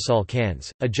aluminium aerosol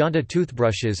cans, Ajanta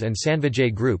Toothbrushes and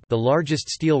Sanvijay Group, the largest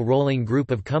steel rolling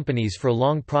group of companies for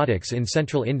long products in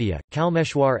central India.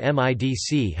 Kalmeshwar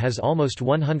MIDC has almost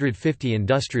 150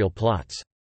 industrial plots.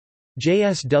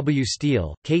 JSW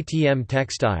Steel, KTM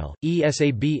Textile,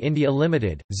 ESAB India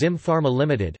Limited, Zim Pharma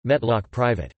Limited, Metlock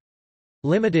Private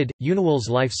Limited, Uniwells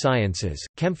Life Sciences,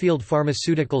 Chemfield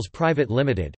Pharmaceuticals Private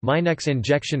Limited, Minex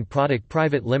Injection Product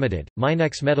Private Limited,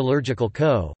 Minex Metallurgical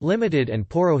Co., Limited and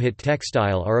Porohit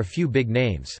Textile are a few big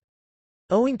names.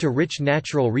 Owing to rich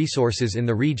natural resources in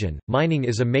the region, mining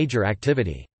is a major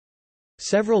activity.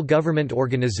 Several government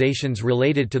organizations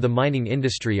related to the mining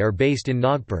industry are based in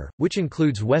Nagpur, which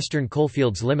includes Western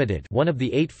Coalfields Limited, one of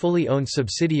the 8 fully owned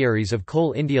subsidiaries of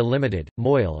Coal India Limited,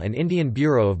 MOIL and Indian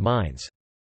Bureau of Mines.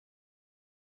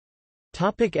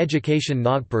 Education.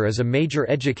 Nagpur is a major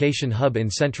education hub in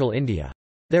central India.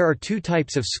 There are 2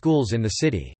 types of schools in the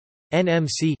city.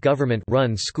 NMC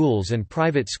government-run schools and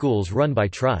private schools run by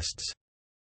trusts.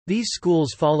 These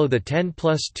schools follow the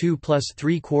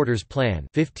 10+2+3/4 plan,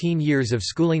 15 years of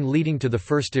schooling leading to the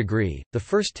first degree, the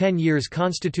first 10 years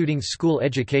constituting school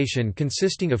education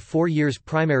consisting of 4 years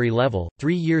primary level,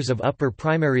 3 years of upper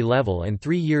primary level and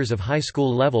 3 years of high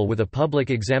school level with a public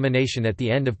examination at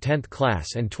the end of 10th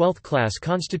class and 12th class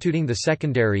constituting the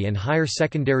secondary and higher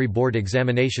secondary board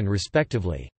examination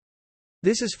respectively.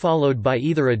 This is followed by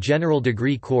either a general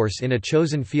degree course in a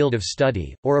chosen field of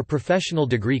study, or a professional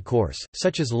degree course,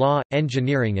 such as law,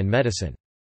 engineering and medicine.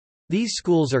 These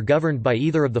schools are governed by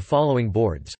either of the following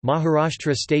boards: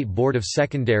 Maharashtra State Board of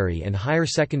Secondary and Higher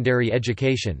Secondary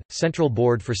Education, Central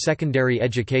Board for Secondary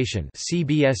Education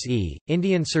 (CBSE),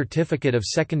 Indian Certificate of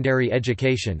Secondary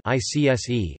Education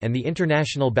 (ICSE), and the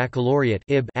International Baccalaureate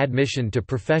 (IB). Admission to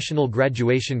professional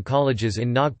graduation colleges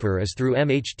in Nagpur is through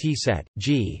MHT Set,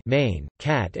 G Main,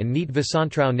 CAT and NEET.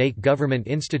 Vasantrao Naik Government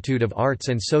Institute of Arts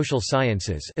and Social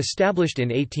Sciences, established in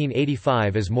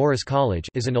 1885 as Morris College,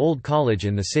 is an old college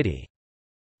in the city.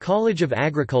 College of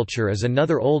Agriculture is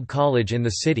another old college in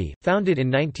the city, founded in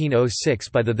 1906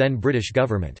 by the then British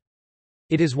government.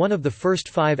 It is one of the first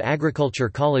 5 agriculture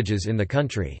colleges in the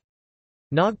country.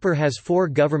 Nagpur has 4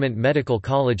 government medical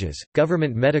colleges: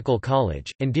 Government Medical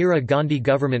College, Indira Gandhi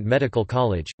Government Medical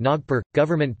College, Nagpur,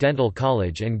 Government Dental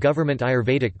College and Government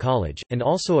Ayurvedic College, and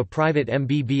also a private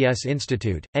MBBS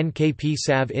institute, NKP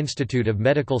Sav Institute of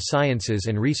Medical Sciences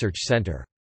and Research Centre.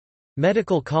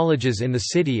 Medical colleges in the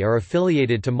city are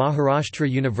affiliated to Maharashtra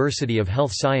University of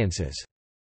Health Sciences.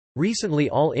 Recently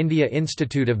All India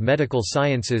Institute of Medical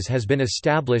Sciences has been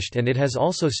established and it has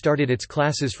also started its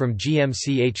classes from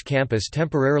GMCH campus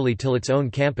temporarily till its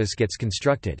own campus gets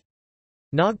constructed.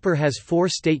 Nagpur has 4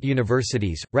 state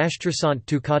universities: Rashtrasant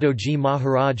Tukadoji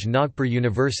Maharaj Nagpur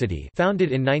University,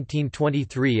 founded in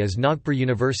 1923 as Nagpur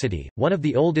University, one of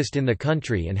the oldest in the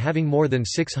country and having more than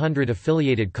 600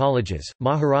 affiliated colleges;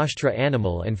 Maharashtra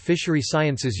Animal and Fishery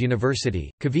Sciences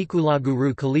University,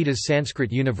 Kavikulaguru Kalidas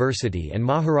Sanskrit University and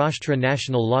Maharashtra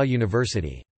National Law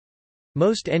University.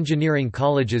 Most engineering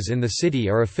colleges in the city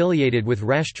are affiliated with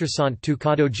Rashtrasant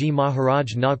Tukadoji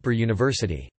Maharaj Nagpur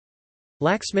University.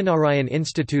 Laxminarayan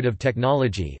Institute of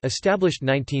Technology, established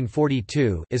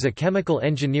 1942, is a chemical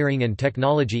engineering and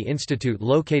technology institute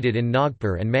located in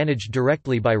Nagpur and managed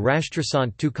directly by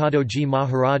Rashtrasant Tukadoji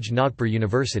Maharaj Nagpur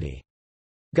University.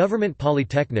 Government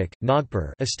Polytechnic,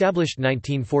 Nagpur, established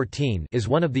 1914, is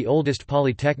one of the oldest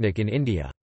polytechnic in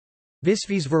India.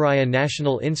 Visvesvaraya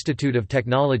National Institute of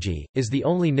Technology, is the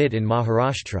only NIT in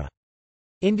Maharashtra.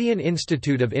 Indian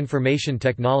Institute of Information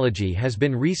Technology has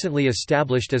been recently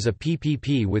established as a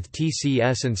PPP with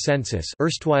TCS and Census,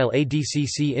 erstwhile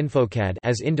ADCC Infocad,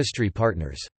 as industry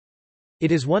partners.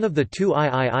 It is one of the two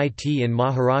IIIT in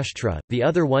Maharashtra, the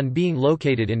other one being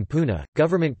located in Pune.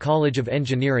 Government College of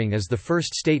Engineering is the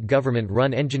first state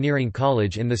government-run engineering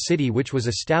college in the city, which was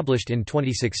established in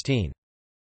 2016.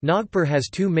 Nagpur has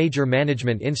two major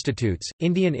management institutes,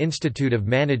 Indian Institute of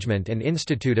Management and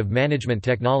Institute of Management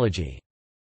Technology.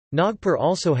 Nagpur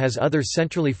also has other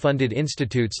centrally funded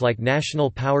institutes like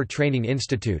National Power Training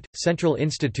Institute, Central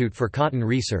Institute for Cotton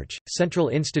Research, Central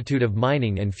Institute of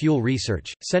Mining and Fuel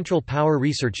Research, Central Power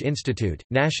Research Institute,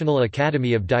 National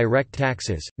Academy of Direct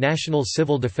Taxes, National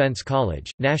Civil Defense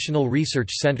College, National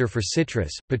Research Center for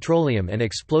Citrus, Petroleum and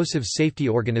Explosives Safety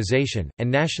Organization, and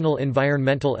National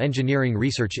Environmental Engineering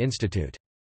Research Institute.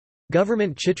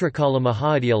 Government Chitrakala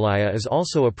Mahavidyalaya is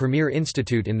also a premier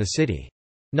institute in the city.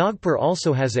 Nagpur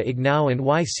also has a IGNOU and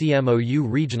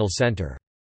YCMOU regional center.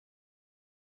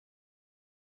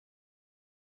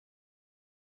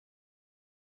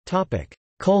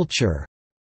 Culture.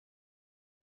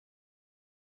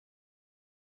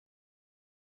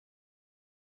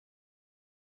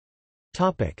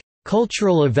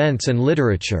 Cultural events and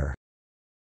literature.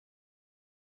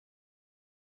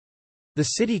 The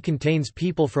city contains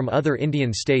people from other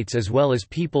Indian states as well as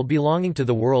people belonging to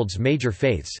the world's major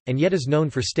faiths, and yet is known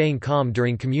for staying calm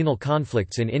during communal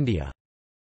conflicts in India.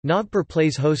 Nagpur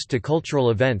plays host to cultural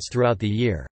events throughout the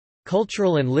year.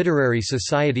 Cultural and literary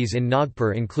societies in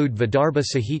Nagpur include Vidarbha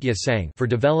Sahitya Sangh for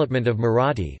development of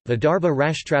Marathi, Vidarbha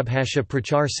Rashtrabhasha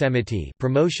Prachar Samiti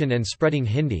promotion and spreading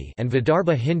Hindi, and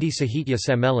Vidarbha Hindi Sahitya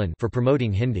Sammelan for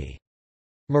promoting Hindi.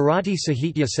 Marathi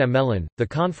Sahitya Sammelan, the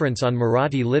conference on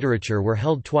Marathi literature, were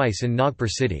held twice in Nagpur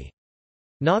city.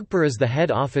 Nagpur is the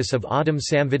head office of Adham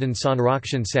Samvidhan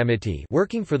Sanrakshan Samiti,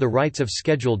 working for the rights of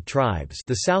scheduled tribes.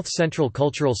 The South Central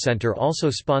Cultural Center also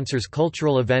sponsors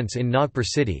cultural events in Nagpur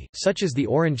city, such as the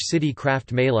Orange City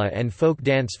Craft Mela and Folk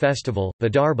Dance Festival,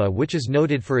 Vidarbha, which is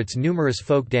noted for its numerous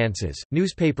folk dances.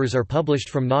 Newspapers are published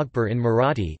from Nagpur in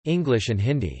Marathi, English and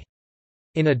Hindi.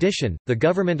 In addition, the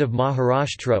government of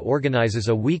Maharashtra organizes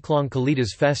a week-long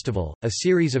Kalidas festival, a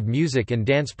series of music and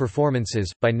dance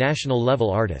performances, by national-level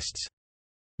artists.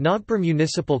 Nagpur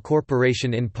Municipal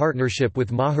Corporation in partnership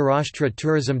with Maharashtra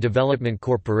Tourism Development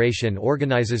Corporation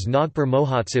organizes Nagpur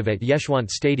Mahotsav at Yeshwant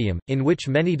Stadium, in which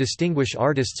many distinguished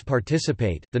artists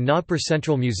participate. The Nagpur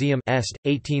Central Museum Est,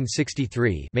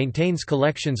 1863 maintains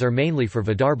collections are mainly for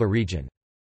Vidarbha region.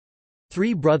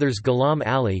 Three brothers Ghulam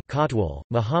Ali Kotwal,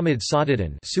 Muhammad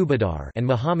Sadaddin Subadar, and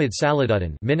Muhammad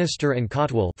Salahuddin Minister and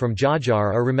Kotwal from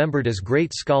Jajjar are remembered as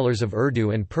great scholars of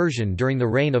Urdu and Persian during the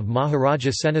reign of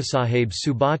Maharaja Senasaheb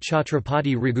Subha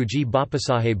Chhatrapati Raghuji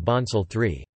Bapasaheb Bansal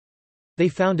III. They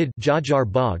founded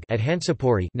Jajjar Bagh at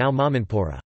Hansapuri, now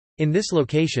Mamanpura. In this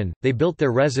location, they built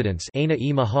their residence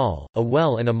Aina-e-Mahal, a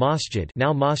well and a masjid,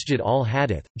 now Masjid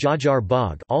al-Hadith. Jajjar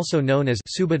Bagh, also known as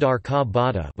Subadar Ka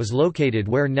Bada, was located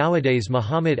where nowadays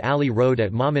Muhammad Ali Road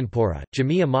at Mamanpura.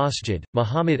 Jamia Masjid,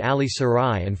 Muhammad Ali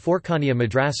Sarai and Forkhania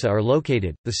Madrasa are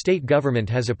located. The state government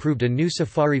has approved a new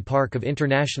safari park of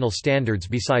international standards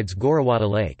besides Gorawada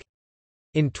Lake.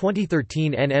 In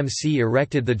 2013, NMC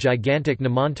erected the gigantic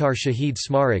Namantar Shaheed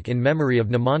Smarak in memory of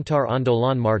Namantar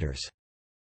Andolan martyrs.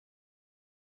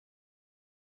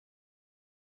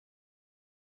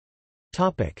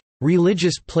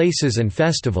 Religious places and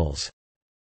festivals.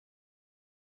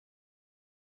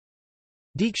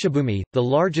 Dikshabhumi, the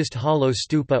largest hollow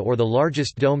stupa or the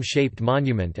largest dome-shaped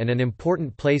monument and an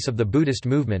important place of the Buddhist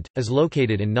movement, is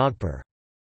located in Nagpur.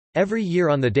 Every year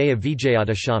on the day of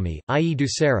Vijayadashami, i.e.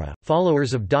 Dussehra,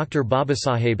 followers of Dr.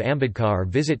 Babasaheb Ambedkar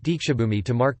visit Dikshabhumi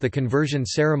to mark the conversion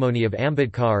ceremony of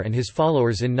Ambedkar and his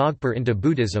followers in Nagpur into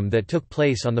Buddhism that took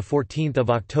place on 14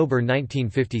 October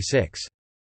 1956.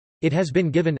 It has been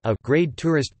given a grade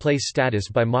tourist place status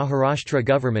by Maharashtra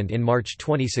government in March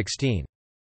 2016.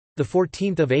 The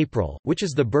 14th of April, which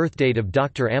is the birthdate of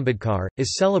Dr. Ambedkar,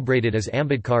 is celebrated as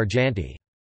Ambedkar Jayanti.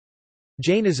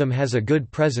 Jainism has a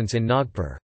good presence in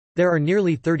Nagpur. There are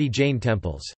nearly 30 Jain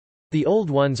temples. The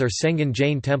old ones are Sengan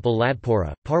Jain Temple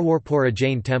Ladpura, Parwarpura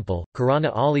Jain Temple,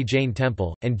 Karana Ali Jain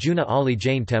Temple, and Juna Ali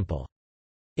Jain Temple.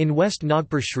 In West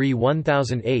Nagpur Shri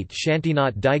 1008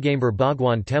 Shantinath Digambar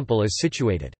Bhagwan Temple is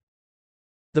situated.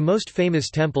 The most famous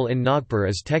temple in Nagpur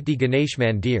is Tekdi Ganesh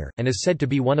Mandir, and is said to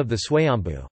be one of the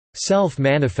Swayambhu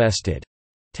self-manifested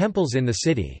temples in the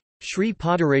city. Shri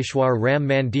Padareshwar Ram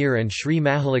Mandir and Shri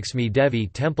Mahalakshmi Devi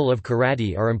Temple of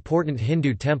Karati are important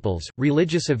Hindu temples.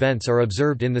 Religious events are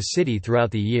observed in the city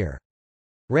throughout the year.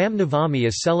 Ram Navami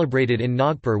is celebrated in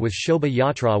Nagpur with Shobha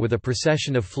Yatra with a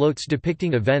procession of floats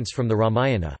depicting events from the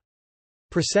Ramayana.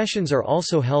 Processions are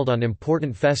also held on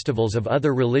important festivals of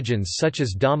other religions such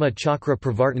as Dhamma Chakra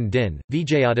Pravartan Din,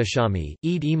 Vijayadashami,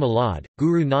 Eid-e-Milad,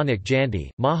 Guru Nanak Jayanti,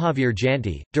 Mahavir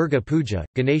Jayanti, Durga Puja,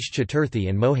 Ganesh Chaturthi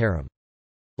and Moharram.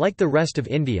 Like the rest of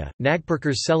India,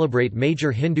 Nagpurkars celebrate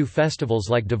major Hindu festivals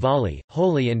like Diwali,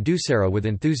 Holi and Dussehra with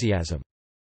enthusiasm.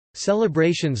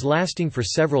 Celebrations lasting for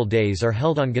several days are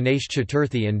held on Ganesh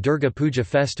Chaturthi and Durga Puja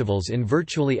festivals in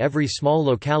virtually every small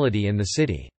locality in the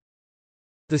city.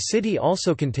 The city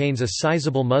also contains a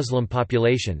sizable Muslim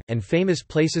population, and famous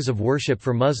places of worship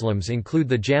for Muslims include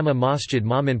the Jama Masjid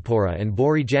Maminpura and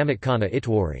Bori Jamatkhana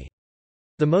Itwari.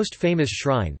 The most famous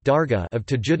shrine Dargah of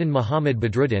Tajuddin Muhammad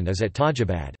Badruddin is at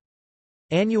Tajabad.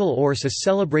 Annual Urs is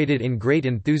celebrated in great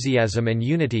enthusiasm and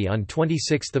unity on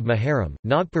 26th of Muharram.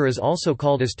 Nagpur is also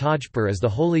called as Tajpur as the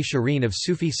holy shrine of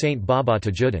Sufi Saint Baba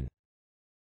Tajuddin.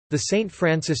 The St.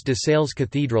 Francis de Sales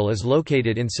Cathedral is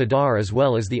located in Sadar as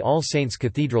well as the All Saints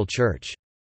Cathedral Church.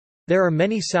 There are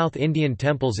many South Indian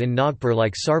temples in Nagpur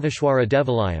like Sarveshwara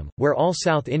Devalayam, where all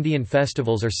South Indian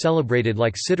festivals are celebrated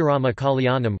like Sitarama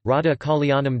Kalyanam, Radha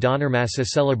Kalyanam Dhanurmasa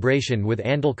celebration with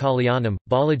Andal Kalyanam,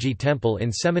 Balaji Temple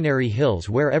in Seminary Hills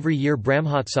where every year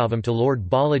Brahmotsavam to Lord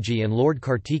Balaji and Lord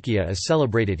Kartikeya is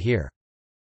celebrated here.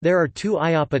 There are two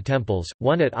Ayappa temples,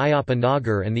 one at Ayappa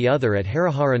Nagar and the other at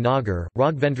Harihara Nagar,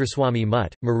 Ragvendraswamy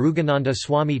Mutt, Murugananda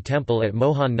Swami Temple at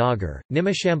Mohan Nagar,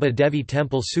 Nimashamba Devi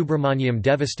Temple Subramanyam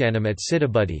Devasthanam at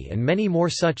Siddhabuddy and many more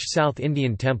such South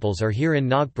Indian temples are here in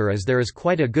Nagpur as there is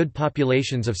quite a good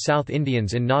populations of South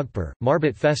Indians in Nagpur.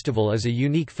 Marbet Festival is a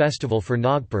unique festival for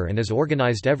Nagpur and is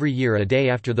organized every year a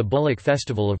day after the Bullock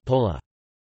Festival of Pola.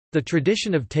 The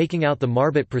tradition of taking out the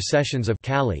Marbet processions of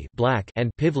Kali black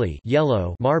and Pivli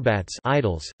yellow Marbats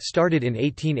idols started in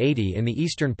 1880 in the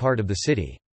eastern part of the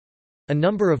city. A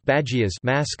number of bajiyas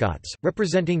mascots,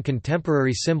 representing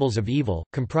contemporary symbols of evil,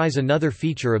 comprise another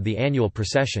feature of the annual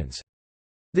processions.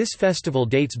 This festival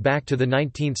dates back to the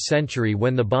 19th century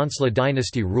when the Bhonsle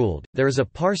dynasty ruled. There is a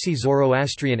Parsi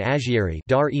Zoroastrian agiary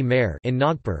Dar-e-Mehr in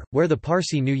Nagpur, where the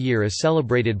Parsi New Year is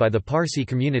celebrated by the Parsi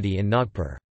community in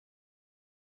Nagpur.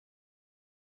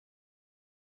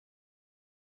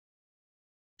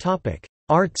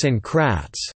 Arts and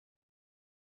crafts.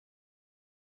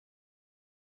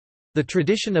 The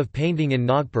tradition of painting in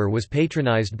Nagpur was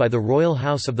patronized by the royal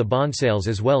house of the Bhonsales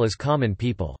as well as common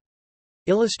people.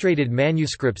 Illustrated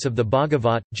manuscripts of the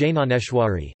Bhagavat,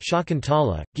 Jainaneshwari,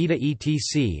 Shakuntala, Gita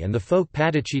etc. and the folk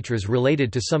padachitras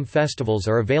related to some festivals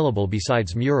are available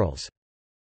besides murals.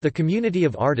 The community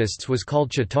of artists was called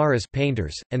chitaras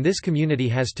painters, and this community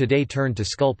has today turned to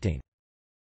sculpting.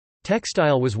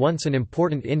 Textile was once an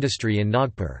important industry in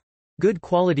Nagpur. Good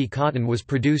quality cotton was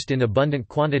produced in abundant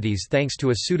quantities thanks to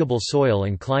a suitable soil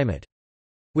and climate.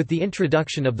 With the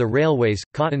introduction of the railways,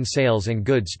 cotton sales and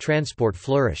goods transport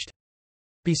flourished.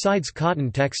 Besides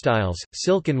cotton textiles,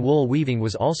 silk and wool weaving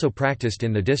was also practiced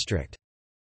in the district.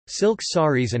 Silk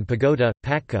saris and pagoda,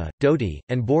 patka, dhoti,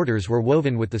 and borders were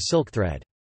woven with the silk thread.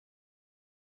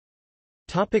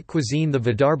 Cuisine. The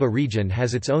Vidarbha region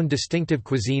has its own distinctive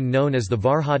cuisine known as the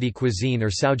Varhadi cuisine or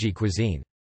Savji cuisine.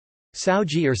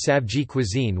 Savji or Savji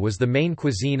cuisine was the main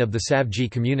cuisine of the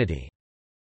Savji community.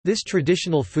 This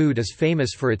traditional food is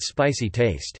famous for its spicy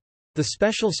taste. The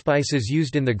special spices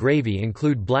used in the gravy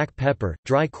include black pepper,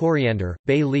 dry coriander,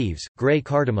 bay leaves, grey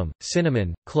cardamom,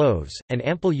 cinnamon, cloves, and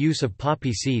ample use of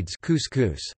poppy seeds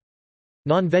couscous.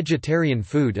 Non-vegetarian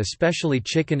food, especially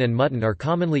chicken and mutton, are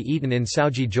commonly eaten in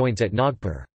Savji joints at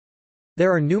Nagpur.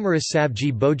 There are numerous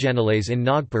Savji bhojanalays in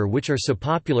Nagpur which are so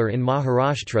popular in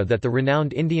Maharashtra that the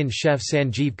renowned Indian chef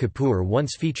Sanjeev Kapoor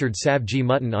once featured Savji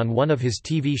mutton on one of his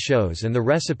TV shows and the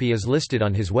recipe is listed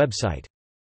on his website.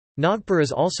 Nagpur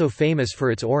is also famous for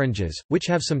its oranges, which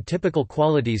have some typical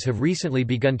qualities have recently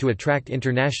begun to attract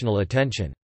international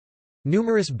attention.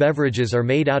 Numerous beverages are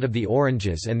made out of the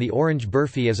oranges and the orange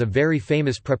burfi is a very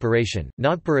famous preparation.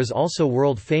 Nagpur is also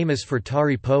world famous for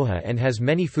tari poha and has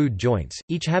many food joints,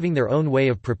 each having their own way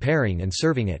of preparing and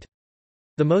serving it.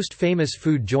 The most famous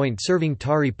food joint serving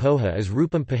tari poha is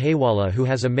Rupam Pahewala, who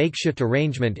has a makeshift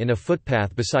arrangement in a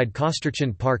footpath beside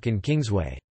Kosterchand Park in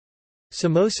Kingsway.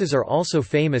 Samosas are also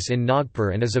famous in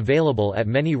Nagpur and is available at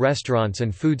many restaurants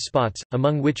and food spots,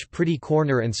 among which Pretty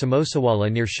Corner and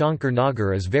Samosawala near Shankar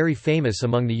Nagar is very famous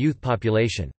among the youth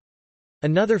population.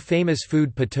 Another famous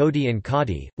food patodi and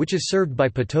kadi, which is served by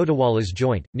Patodawala's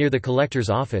joint, near the collector's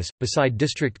office, beside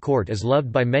District Court, is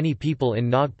loved by many people in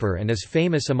Nagpur and is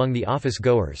famous among the office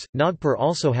goers. Nagpur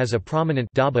also has a prominent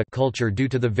dhaba culture due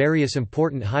to the various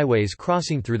important highways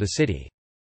crossing through the city.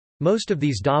 Most of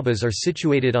these dabas are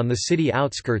situated on the city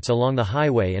outskirts along the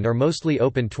highway and are mostly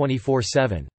open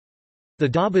 24/7. The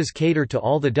dabas cater to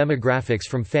all the demographics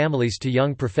from families to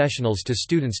young professionals to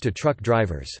students to truck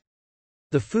drivers.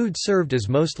 The food served is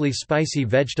mostly spicy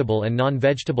vegetable and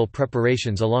non-vegetable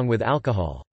preparations along with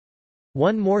alcohol.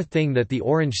 One more thing that the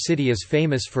Orange City is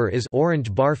famous for is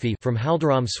orange barfi from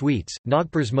Haldiram Sweets,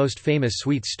 Nagpur's most famous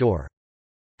sweets store.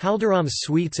 Haldiram's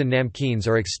sweets and namkeens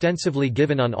are extensively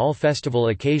given on all festival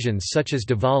occasions such as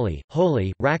Diwali,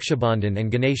 Holi, Rakshabandhan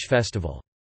and Ganesh festival.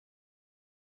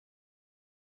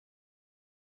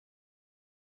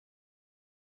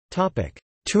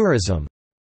 Tourism.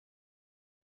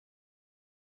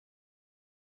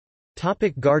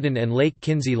 Garden and Lake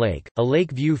Kinsey Lake, a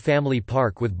lake view family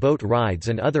park with boat rides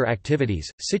and other activities,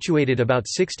 situated about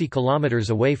 60 km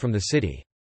away from the city.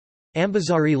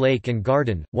 Ambazari Lake and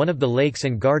Garden, one of the lakes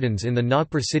and gardens in the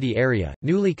Nagpur city area,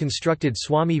 newly constructed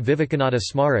Swami Vivekananda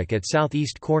Smarak at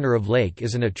southeast corner of lake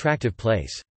is an attractive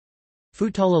place.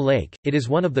 Futala Lake, it is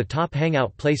one of the top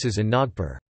hangout places in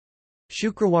Nagpur.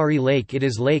 Shukrawari Lake, it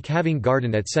is lake having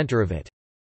garden at center of it.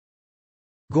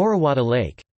 Gorewada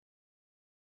Lake.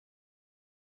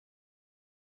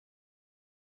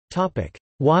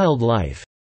 Wildlife.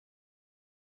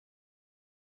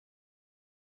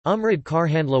 Umrad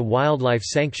Karhandla Wildlife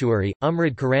Sanctuary.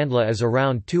 Umrad Karhandla is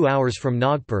around 2 hours from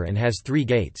Nagpur and has 3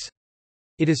 gates.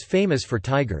 It is famous for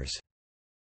tigers.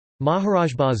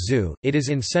 Maharashtra Zoo, it is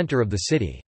in center of the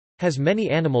city. Has many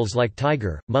animals like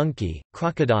tiger, monkey,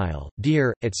 crocodile,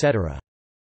 deer, etc.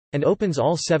 And opens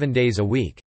all 7 days a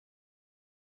week.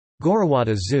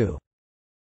 Gorewada Zoo.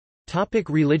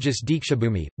 Religious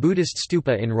Dikshabhumi, Buddhist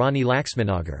stupa in Rani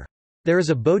Laxmanagar. There is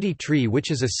a Bodhi tree which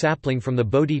is a sapling from the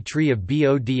Bodhi tree of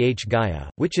Bodh Gaya,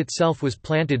 which itself was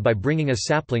planted by bringing a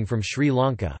sapling from Sri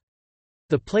Lanka.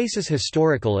 The place is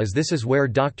historical as this is where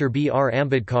Dr. B.R.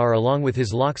 Ambedkar along with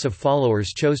his lakhs of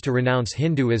followers chose to renounce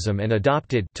Hinduism and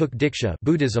adopted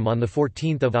Buddhism on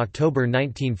 14 October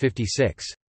 1956.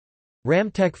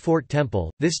 Ramtek Fort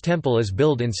Temple, this temple is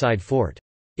built inside fort.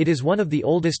 It is one of the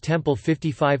oldest temple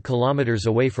 55 km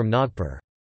away from Nagpur.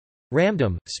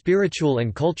 Ramdam, spiritual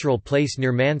and cultural place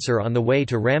near Mansur on the way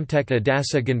to Ramtek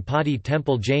Adasa Ganpati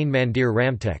Temple Jain Mandir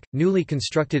Ramtek, newly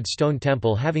constructed stone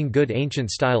temple having good ancient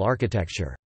style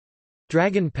architecture.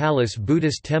 Dragon Palace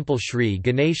Buddhist Temple Sri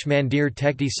Ganesh Mandir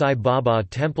Tekdi Sai Baba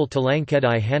Temple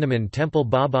Talangkedai Hanuman Temple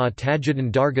Baba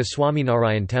Tajuddin Darga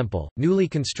Swaminarayan Temple, newly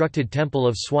constructed temple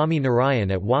of Swami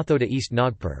Narayan at Wathoda East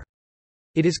Nagpur.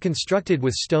 It is constructed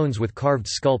with stones with carved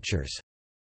sculptures.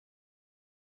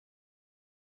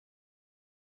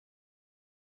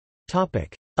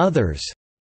 Others.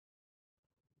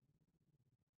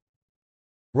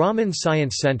 Raman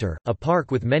Science Center, a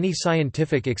park with many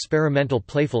scientific experimental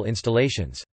playful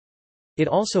installations. It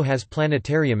also has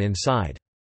planetarium inside.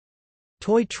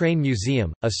 Toy Train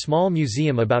Museum, a small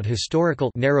museum about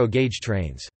historical narrow-gauge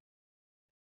trains.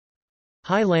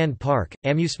 Highland Park,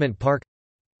 amusement park.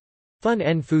 Fun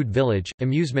and Food Village,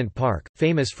 amusement park,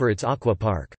 famous for its aqua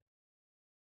park.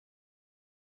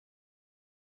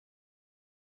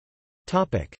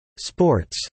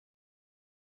 Sports.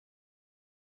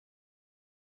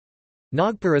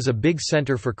 Nagpur is a big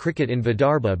centre for cricket in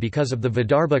Vidarbha because of the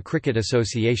Vidarbha Cricket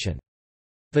Association.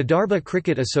 Vidarbha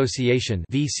Cricket Association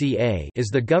 (VCA) is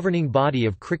the governing body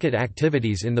of cricket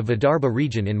activities in the Vidarbha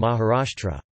region in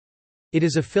Maharashtra. It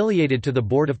is affiliated to the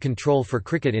Board of Control for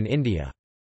Cricket in India.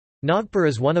 Nagpur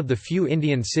is one of the few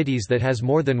Indian cities that has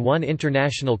more than one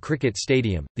international cricket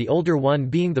stadium, the older one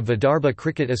being the Vidarbha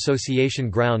Cricket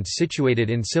Association ground situated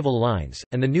in civil lines,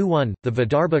 and the new one, the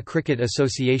Vidarbha Cricket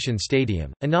Association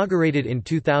Stadium, inaugurated in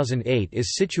 2008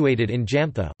 is situated in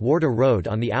Jamtha, Warda Road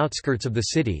on the outskirts of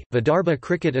the city. Vidarbha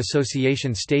Cricket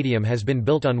Association Stadium has been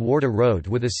built on Warda Road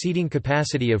with a seating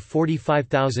capacity of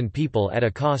 45,000 people at a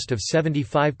cost of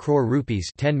 75 crore rupees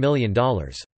 $10 million.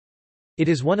 It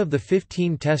is one of the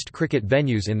 15 test cricket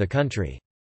venues in the country.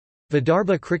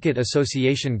 Vidarbha Cricket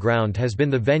Association Ground has been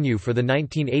the venue for the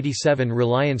 1987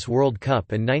 Reliance World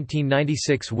Cup and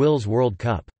 1996 Wills World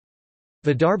Cup.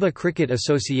 Vidarbha Cricket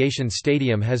Association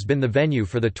Stadium has been the venue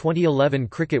for the 2011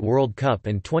 Cricket World Cup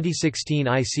and 2016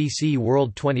 ICC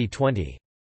World T20.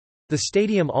 The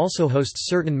stadium also hosts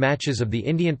certain matches of the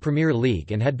Indian Premier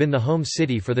League and had been the home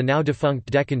city for the now-defunct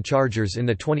Deccan Chargers in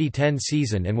the 2010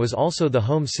 season and was also the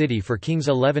home city for Kings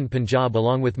XI Punjab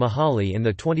along with Mohali in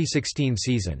the 2016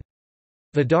 season.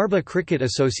 Vidarbha Cricket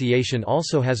Association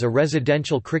also has a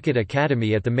residential cricket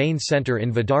academy at the main centre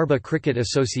in Vidarbha Cricket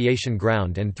Association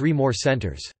Ground and 3 more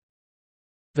centres.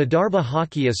 Vidarbha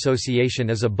Hockey Association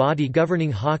is a body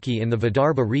governing hockey in the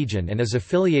Vidarbha region and is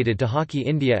affiliated to Hockey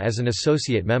India as an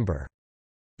associate member.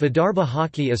 Vidarbha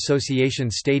Hockey Association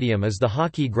Stadium is the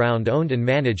hockey ground owned and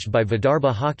managed by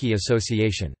Vidarbha Hockey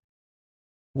Association.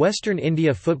 Western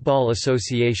India Football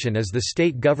Association is the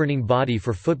state governing body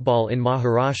for football in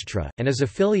Maharashtra, and is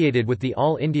affiliated with the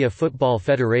All India Football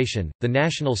Federation, the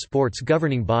national sports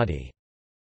governing body.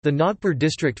 The Nagpur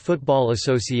District Football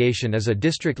Association is a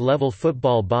district-level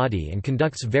football body and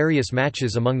conducts various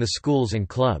matches among the schools and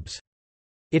clubs.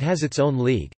 It has its own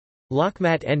league.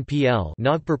 Lokmat NPL,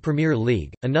 Nagpur Premier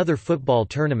League, another football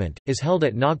tournament, is held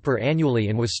at Nagpur annually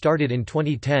and was started in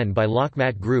 2010 by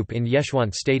Lokmat Group in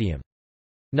Yeshwant Stadium.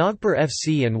 Nagpur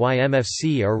FC and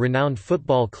YMFC are renowned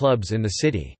football clubs in the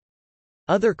city.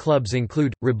 Other clubs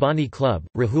include, Rabani Club,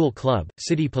 Rahul Club,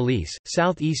 City Police,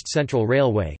 South East Central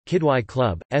Railway, Kidwai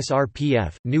Club,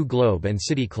 SRPF, New Globe and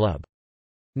City Club.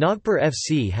 Nagpur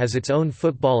FC has its own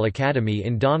football academy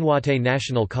in Donwate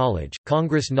National College.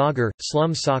 Congress Nagar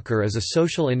Slum Soccer is a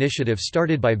social initiative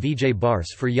started by Vijay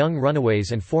Bars for young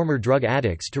runaways and former drug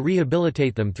addicts to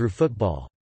rehabilitate them through football.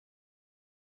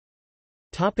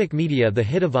 Media. The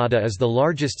Hitavada is the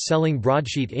largest selling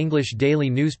broadsheet English daily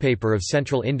newspaper of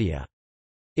central India.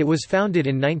 It was founded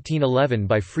in 1911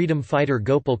 by freedom fighter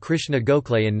Gopal Krishna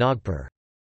Gokhale in Nagpur.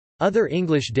 Other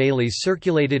English dailies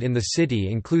circulated in the city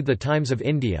include The Times of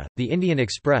India, The Indian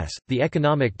Express, The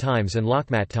Economic Times and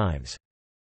Lokmat Times.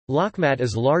 Lokmat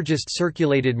is largest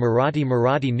circulated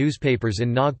Marathi newspapers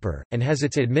in Nagpur, and has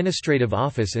its administrative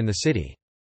office in the city.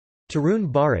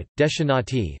 Tarun Bharat,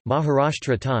 Deshanati,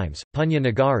 Maharashtra Times, Punya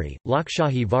Nagari,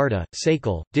 Lokshahi Varta,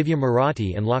 Sakal, Divya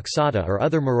Marathi and Loksata are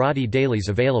other Marathi dailies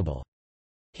available.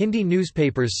 Hindi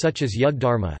newspapers such as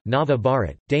Yugdharma, Nava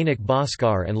Bharat, Dainik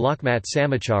Bhaskar and Lokmat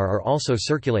Samachar are also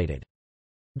circulated.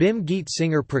 Bim Geet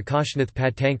singer Prakashnath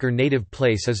Patankar native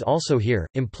place is also here.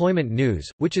 Employment News,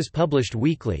 which is published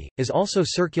weekly, is also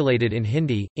circulated in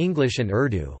Hindi, English and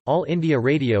Urdu. All India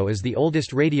Radio is the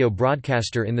oldest radio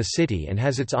broadcaster in the city and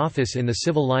has its office in the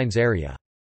Civil Lines area.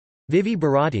 Vivi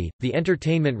Bharati, the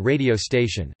entertainment radio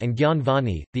station, and Gyan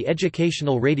Vani, the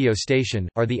educational radio station,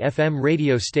 are the FM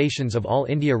radio stations of All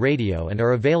India Radio and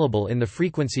are available in the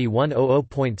frequency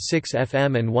 100.6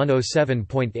 FM and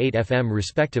 107.8 FM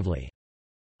respectively.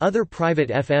 Other private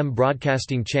FM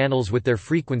broadcasting channels with their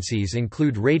frequencies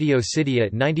include Radio City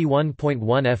at 91.1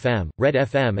 FM, Red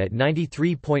FM at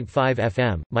 93.5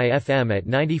 FM, My FM at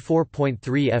 94.3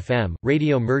 FM,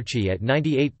 Radio Mirchi at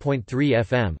 98.3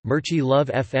 FM, Mirchi Love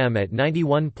FM at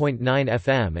 91.9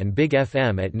 FM and Big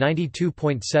FM at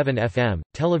 92.7 FM.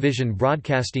 Television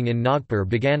broadcasting in Nagpur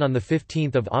began on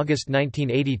 15 August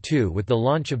 1982 with the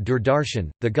launch of Doordarshan,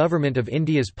 the Government of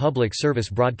India's public service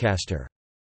broadcaster.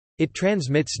 It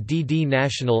transmits DD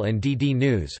National and DD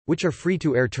News, which are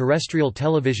free-to-air terrestrial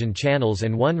television channels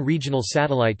and one regional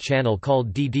satellite channel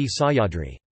called DD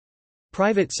Sahyadri.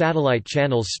 Private satellite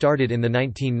channels started in the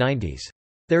 1990s.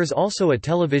 There is also a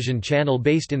television channel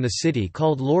based in the city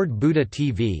called Lord Buddha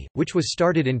TV, which was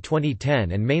started in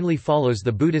 2010 and mainly follows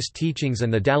the Buddhist teachings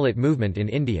and the Dalit movement in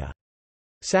India.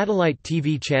 Satellite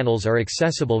TV channels are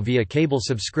accessible via cable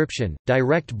subscription,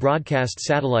 direct broadcast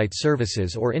satellite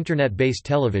services or Internet-based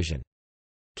television.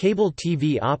 Cable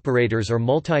TV operators or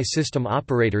multi-system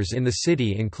operators in the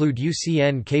city include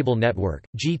UCN Cable Network,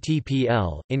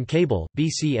 GTPL, In Cable,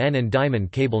 BCN and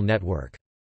Diamond Cable Network.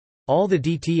 All the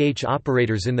DTH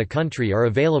operators in the country are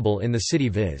available in the city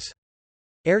viz.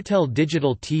 Airtel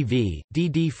Digital TV,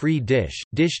 DD Free Dish,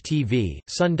 Dish TV,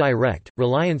 Sun Direct,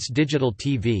 Reliance Digital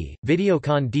TV,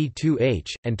 Videocon D2H,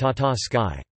 and Tata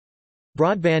Sky.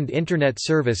 Broadband Internet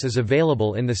service is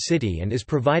available in the city and is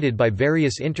provided by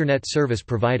various Internet service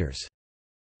providers.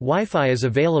 Wi-Fi is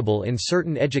available in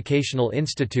certain educational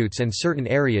institutes and certain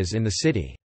areas in the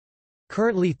city.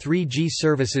 Currently 3G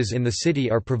services in the city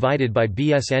are provided by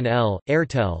BSNL,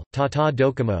 Airtel, Tata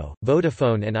Docomo,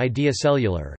 Vodafone and Idea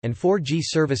Cellular, and 4G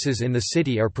services in the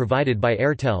city are provided by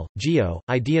Airtel, Jio,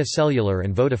 Idea Cellular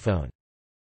and Vodafone.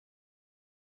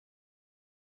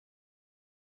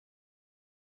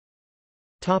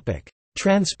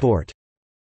 Transport.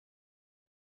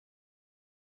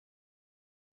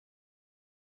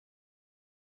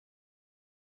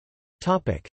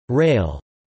 Rail.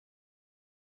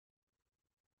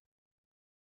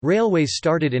 Railways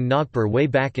started in Nagpur way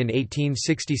back in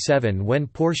 1867 when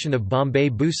portion of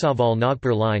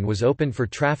Bombay-Bhusawal-Nagpur line was opened for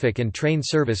traffic and train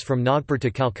service from Nagpur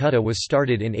to Calcutta was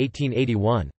started in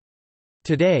 1881.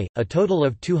 Today, a total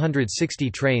of 260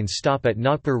 trains stop at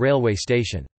Nagpur railway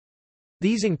station.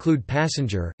 These include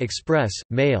passenger, express,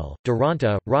 mail,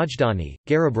 Duranta, Rajdhani,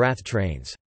 Garib Rath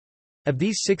trains. Of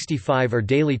these 65 are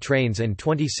daily trains and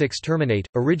 26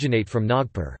 originate from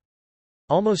Nagpur.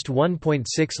 Almost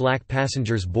 1.6 lakh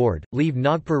passengers board, leave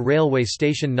Nagpur Railway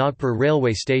Station. Nagpur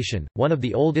Railway Station, one of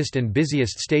the oldest and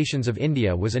busiest stations of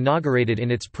India, was inaugurated in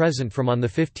its present form on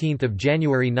 15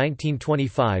 January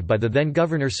 1925 by the then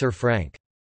Governor Sir Frank.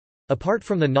 Apart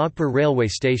from the Nagpur Railway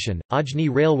Station, Ajni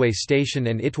Railway Station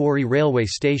and Itwari Railway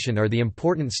Station are the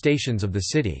important stations of the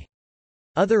city.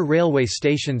 Other railway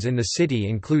stations in the city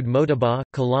include Motaba,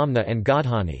 Kalamna and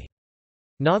Godhani.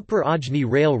 Nagpur-Ajni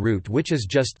rail route, which is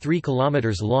just 3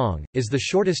 km long, is the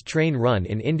shortest train run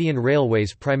in Indian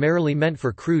Railways, primarily meant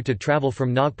for crew to travel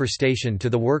from Nagpur station to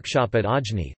the workshop at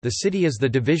Ajni. The city is the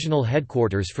divisional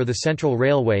headquarters for the Central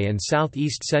Railway and South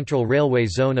East Central Railway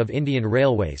Zone of Indian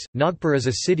Railways. Nagpur is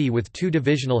a city with 2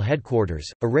 divisional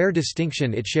headquarters, a rare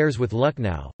distinction it shares with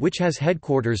Lucknow, which has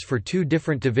headquarters for 2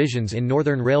 different divisions in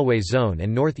Northern Railway Zone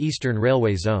and Northeastern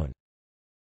Railway Zone.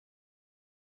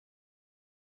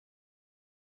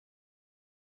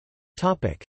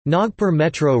 Nagpur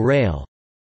Metro Rail.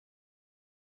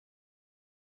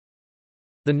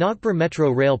 The Nagpur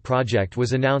Metro Rail project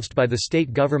was announced by the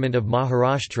state government of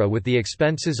Maharashtra with the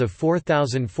expenses of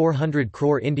 4,400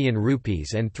 crore Indian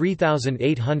rupees and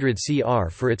 3,800 Cr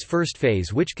for its first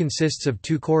phase, which consists of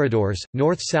 2 corridors,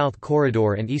 North-South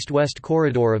Corridor and East-West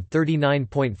Corridor of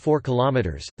 39.4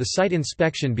 km. The site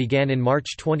inspection began in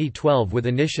March 2012 with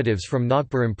initiatives from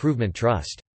Nagpur Improvement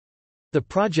Trust. The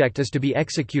project is to be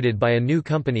executed by a new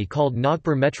company called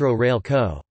Nagpur Metro Rail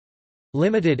Co.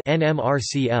 Limited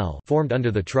 (NMRCL), formed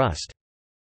under the trust.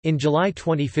 In July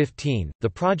 2015, the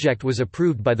project was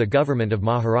approved by the Government of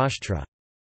Maharashtra.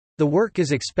 The work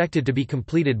is expected to be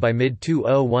completed by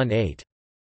mid-2018.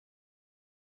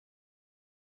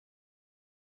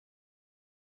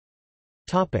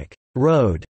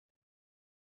 Road.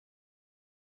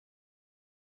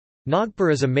 Nagpur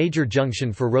is a major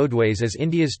junction for roadways as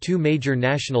India's 2 major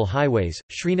national highways,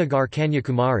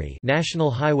 Srinagar-Kanyakumari National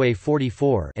Highway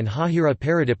 44 and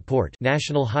Hahira-Paradip Port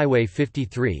National Highway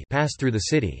 53 pass through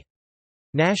the city.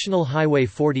 National Highway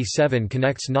 47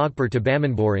 connects Nagpur to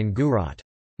Bamanbor in Gujarat.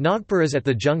 Nagpur is at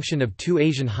the junction of 2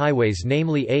 Asian highways,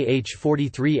 namely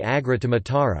AH-43 Agra to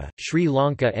Matara, Sri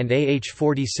Lanka and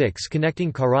AH-46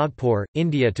 connecting Kharagpur,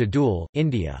 India to Dhule,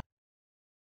 India.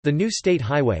 The new state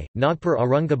highway,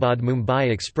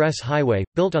 Nagpur-Aurangabad-Mumbai Express Highway,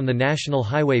 built on the national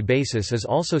highway basis, is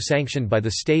also sanctioned by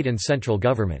the state and central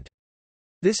government.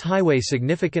 This highway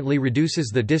significantly reduces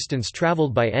the distance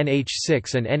travelled by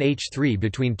NH6 and NH3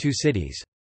 between 2 cities.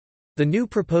 The new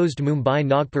proposed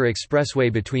Mumbai-Nagpur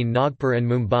Expressway between Nagpur and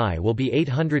Mumbai will be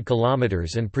 800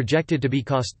 km and projected to be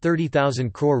cost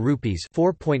 30,000 crore rupees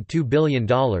 $4.2 billion.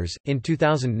 In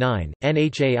 2009,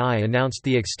 NHAI announced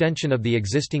the extension of the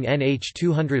existing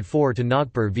NH204 to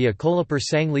Nagpur via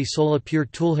Kolhapur-Sangli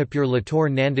Solapur-Tulhapur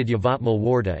Latur-Nanded Yavatmal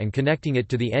Warda and connecting it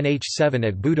to the NH7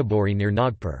 at Budabori near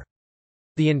Nagpur.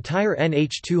 The entire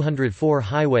NH204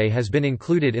 highway has been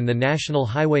included in the National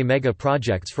Highway Mega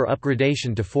Projects for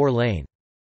upgradation to 4-lane.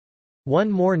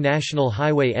 One more national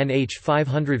highway,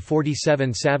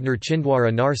 NH547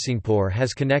 Savner-Chhindwara-Narsinghpur,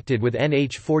 has connected with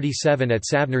NH47 at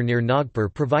Savner near Nagpur,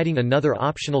 providing another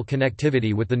optional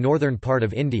connectivity with the northern part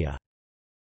of India.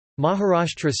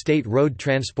 Maharashtra State Road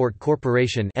Transport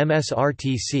Corporation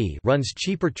 (MSRTC) runs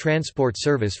cheaper transport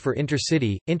service for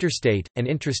intercity, interstate, and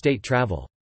intrastate travel.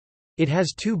 It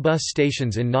has 2 bus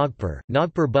stations in Nagpur,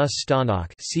 Nagpur Bus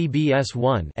Stanok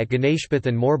 (CBS1) at Ganeshpath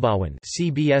and Morbawan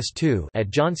 (CBS2) at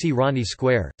Jhansi Rani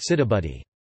Square, Sitabudi.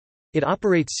 It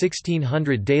operates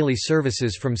 1,600 daily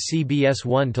services from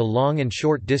CBS1 to long and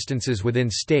short distances within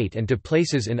state and to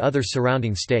places in other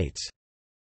surrounding states.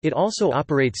 It also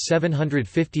operates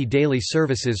 750 daily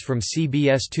services from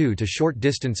CBS2 to short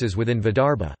distances within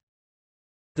Vidarbha.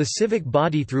 The civic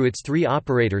body through its 3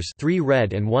 operators, 3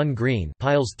 red and 1 green,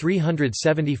 piles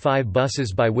 375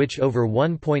 buses by which over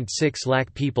 1.6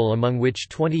 lakh people, among which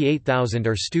 28,000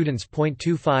 are students.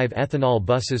 0.25 ethanol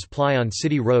buses ply on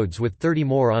city roads with 30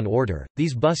 more on order.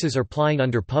 These buses are plying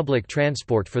under public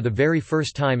transport for the very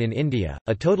first time in India.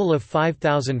 A total of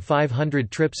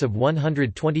 5,500 trips of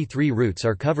 123 routes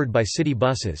are covered by city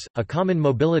buses. A common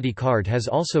mobility card has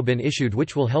also been issued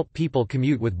which will help people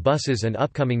commute with buses and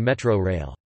upcoming metro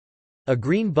rail. A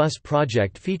green bus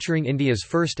project featuring India's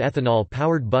first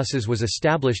ethanol-powered buses was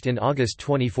established in August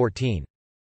 2014.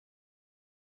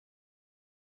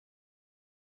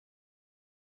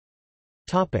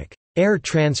 Air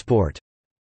transport.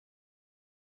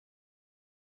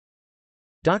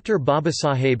 Dr.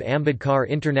 Babasaheb Ambedkar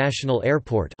International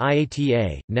Airport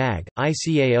IATA, NAG,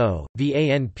 ICAO,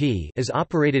 VANP is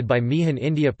operated by Mihan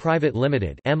India Private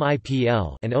Limited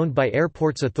MIPL and owned by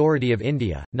Airports Authority of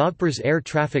India. Nagpur's Air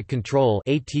Traffic Control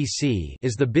ATC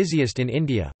is the busiest in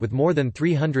India, with more than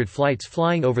 300 flights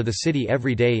flying over the city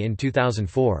every day in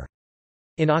 2004.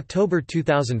 In October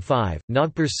 2005,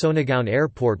 Nagpur's Sonegaon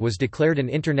Airport was declared an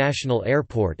international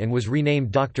airport and was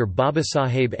renamed Dr.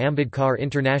 Babasaheb Ambedkar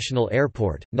International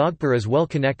Airport. Nagpur is well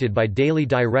connected by daily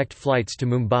direct flights to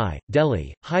Mumbai,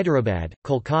 Delhi, Hyderabad,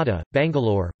 Kolkata,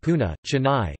 Bangalore, Pune,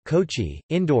 Chennai, Kochi,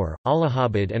 Indore,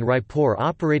 Allahabad and Raipur,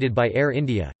 operated by Air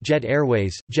India, Jet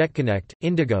Airways, JetConnect,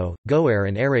 Indigo, GoAir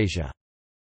and AirAsia.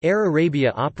 Air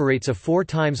Arabia operates a 4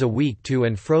 times a week to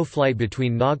and fro flight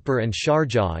between Nagpur and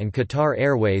Sharjah, and Qatar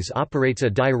Airways operates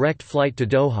a direct flight to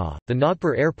Doha. The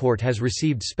Nagpur Airport has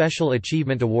received Special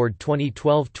Achievement Award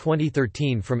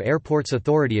 2012-2013 from Airports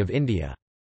Authority of India.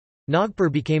 Nagpur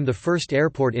became the first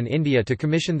airport in India to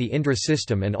commission the Indra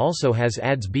system and also has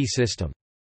ADS-B system.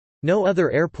 No other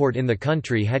airport in the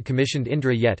country had commissioned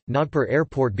Indra yet. Nagpur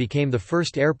Airport became the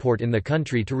first airport in the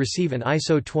country to receive an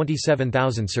ISO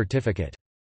 27000 certificate.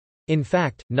 In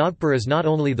fact, Nagpur is not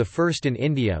only the first in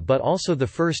India but also the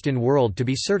first in world to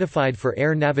be certified for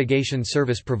Air Navigation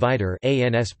Service Provider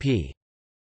 (ANSP).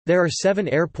 There are 7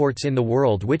 airports in the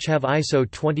world which have ISO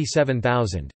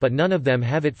 27000, but none of them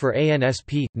have it for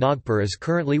ANSP. Nagpur is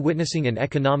currently witnessing an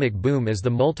economic boom as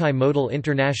the multimodal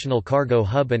international cargo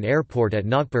hub and airport at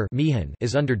Nagpur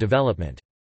is under development.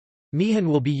 Mihan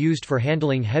will be used for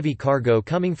handling heavy cargo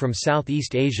coming from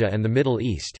Southeast Asia and the Middle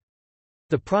East.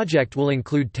 The project will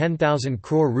include 10,000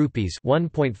 crore rupees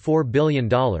 $1.4 billion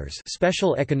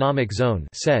special economic zone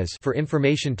for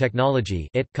information technology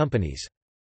companies.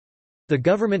 The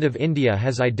Government of India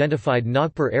has identified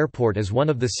Nagpur Airport as one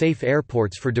of the safe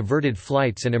airports for diverted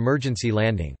flights and emergency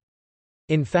landing.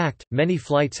 In fact, many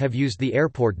flights have used the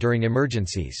airport during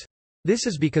emergencies. This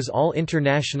is because all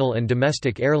international and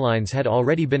domestic airlines had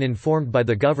already been informed by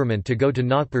the government to go to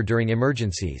Nagpur during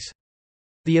emergencies.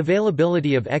 The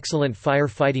availability of excellent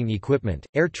firefighting equipment,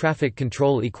 air traffic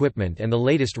control equipment and the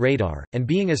latest radar, and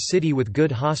being a city with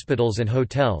good hospitals and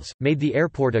hotels, made the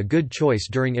airport a good choice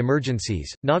during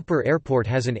emergencies. Nagpur Airport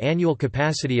has an annual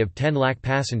capacity of 10 lakh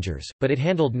passengers, but it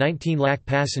handled 19 lakh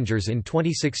passengers in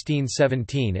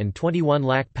 2016-17 and 21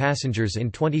 lakh passengers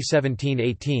in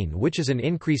 2017-18, which is an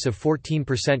increase of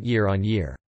 14%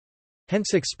 year-on-year.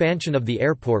 Hence expansion of the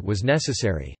airport was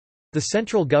necessary. The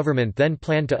central government then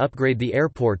planned to upgrade the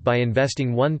airport by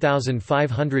investing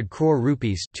 1,500 crore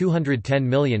rupees $210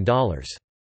 million.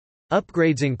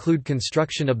 Upgrades include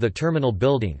construction of the terminal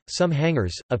building, some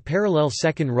hangars, a parallel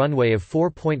second runway of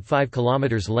 4.5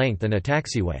 km length and a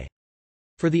taxiway.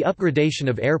 For the upgradation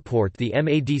of airport, the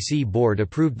MADC board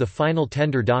approved the final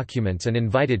tender documents and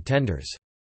invited tenders.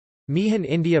 Mihan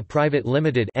India Private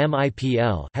Limited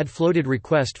 (MIPL) had floated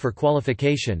request for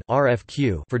qualification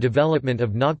 (RFQ) for development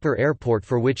of Nagpur Airport,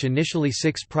 for which initially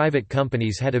 6 private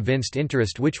companies had evinced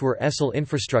interest, which were Essel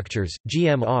Infrastructures,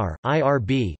 GMR,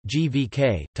 IRB,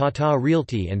 GVK, Tata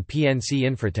Realty and PNC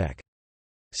Infratech.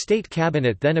 State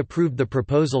Cabinet then approved the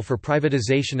proposal for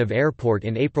privatization of airport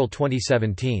in April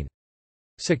 2017.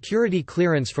 Security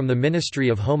clearance from the Ministry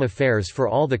of Home Affairs for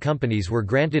all the companies were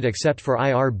granted except for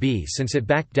IRB since it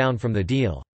backed down from the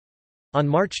deal. On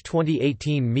March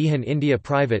 2018, Mihan India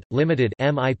Private Limited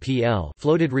 (MIPL)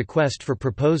 floated request for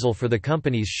proposal for the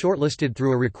companies shortlisted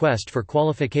through a request for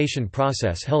qualification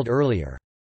process held earlier.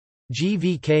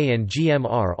 GVK and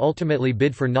GMR ultimately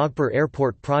bid for Nagpur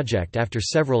Airport project after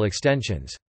several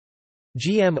extensions.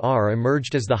 GMR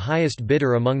emerged as the highest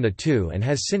bidder among the two and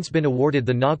has since been awarded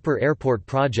the Nagpur Airport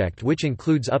project, which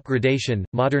includes upgradation,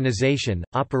 modernization,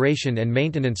 operation and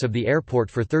maintenance of the airport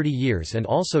for 30 years and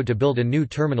also to build a new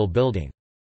terminal building.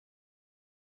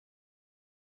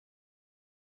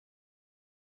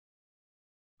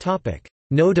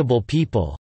 Notable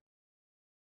people.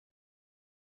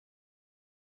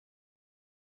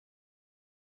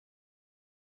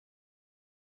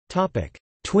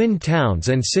 Twin towns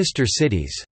and sister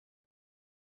cities.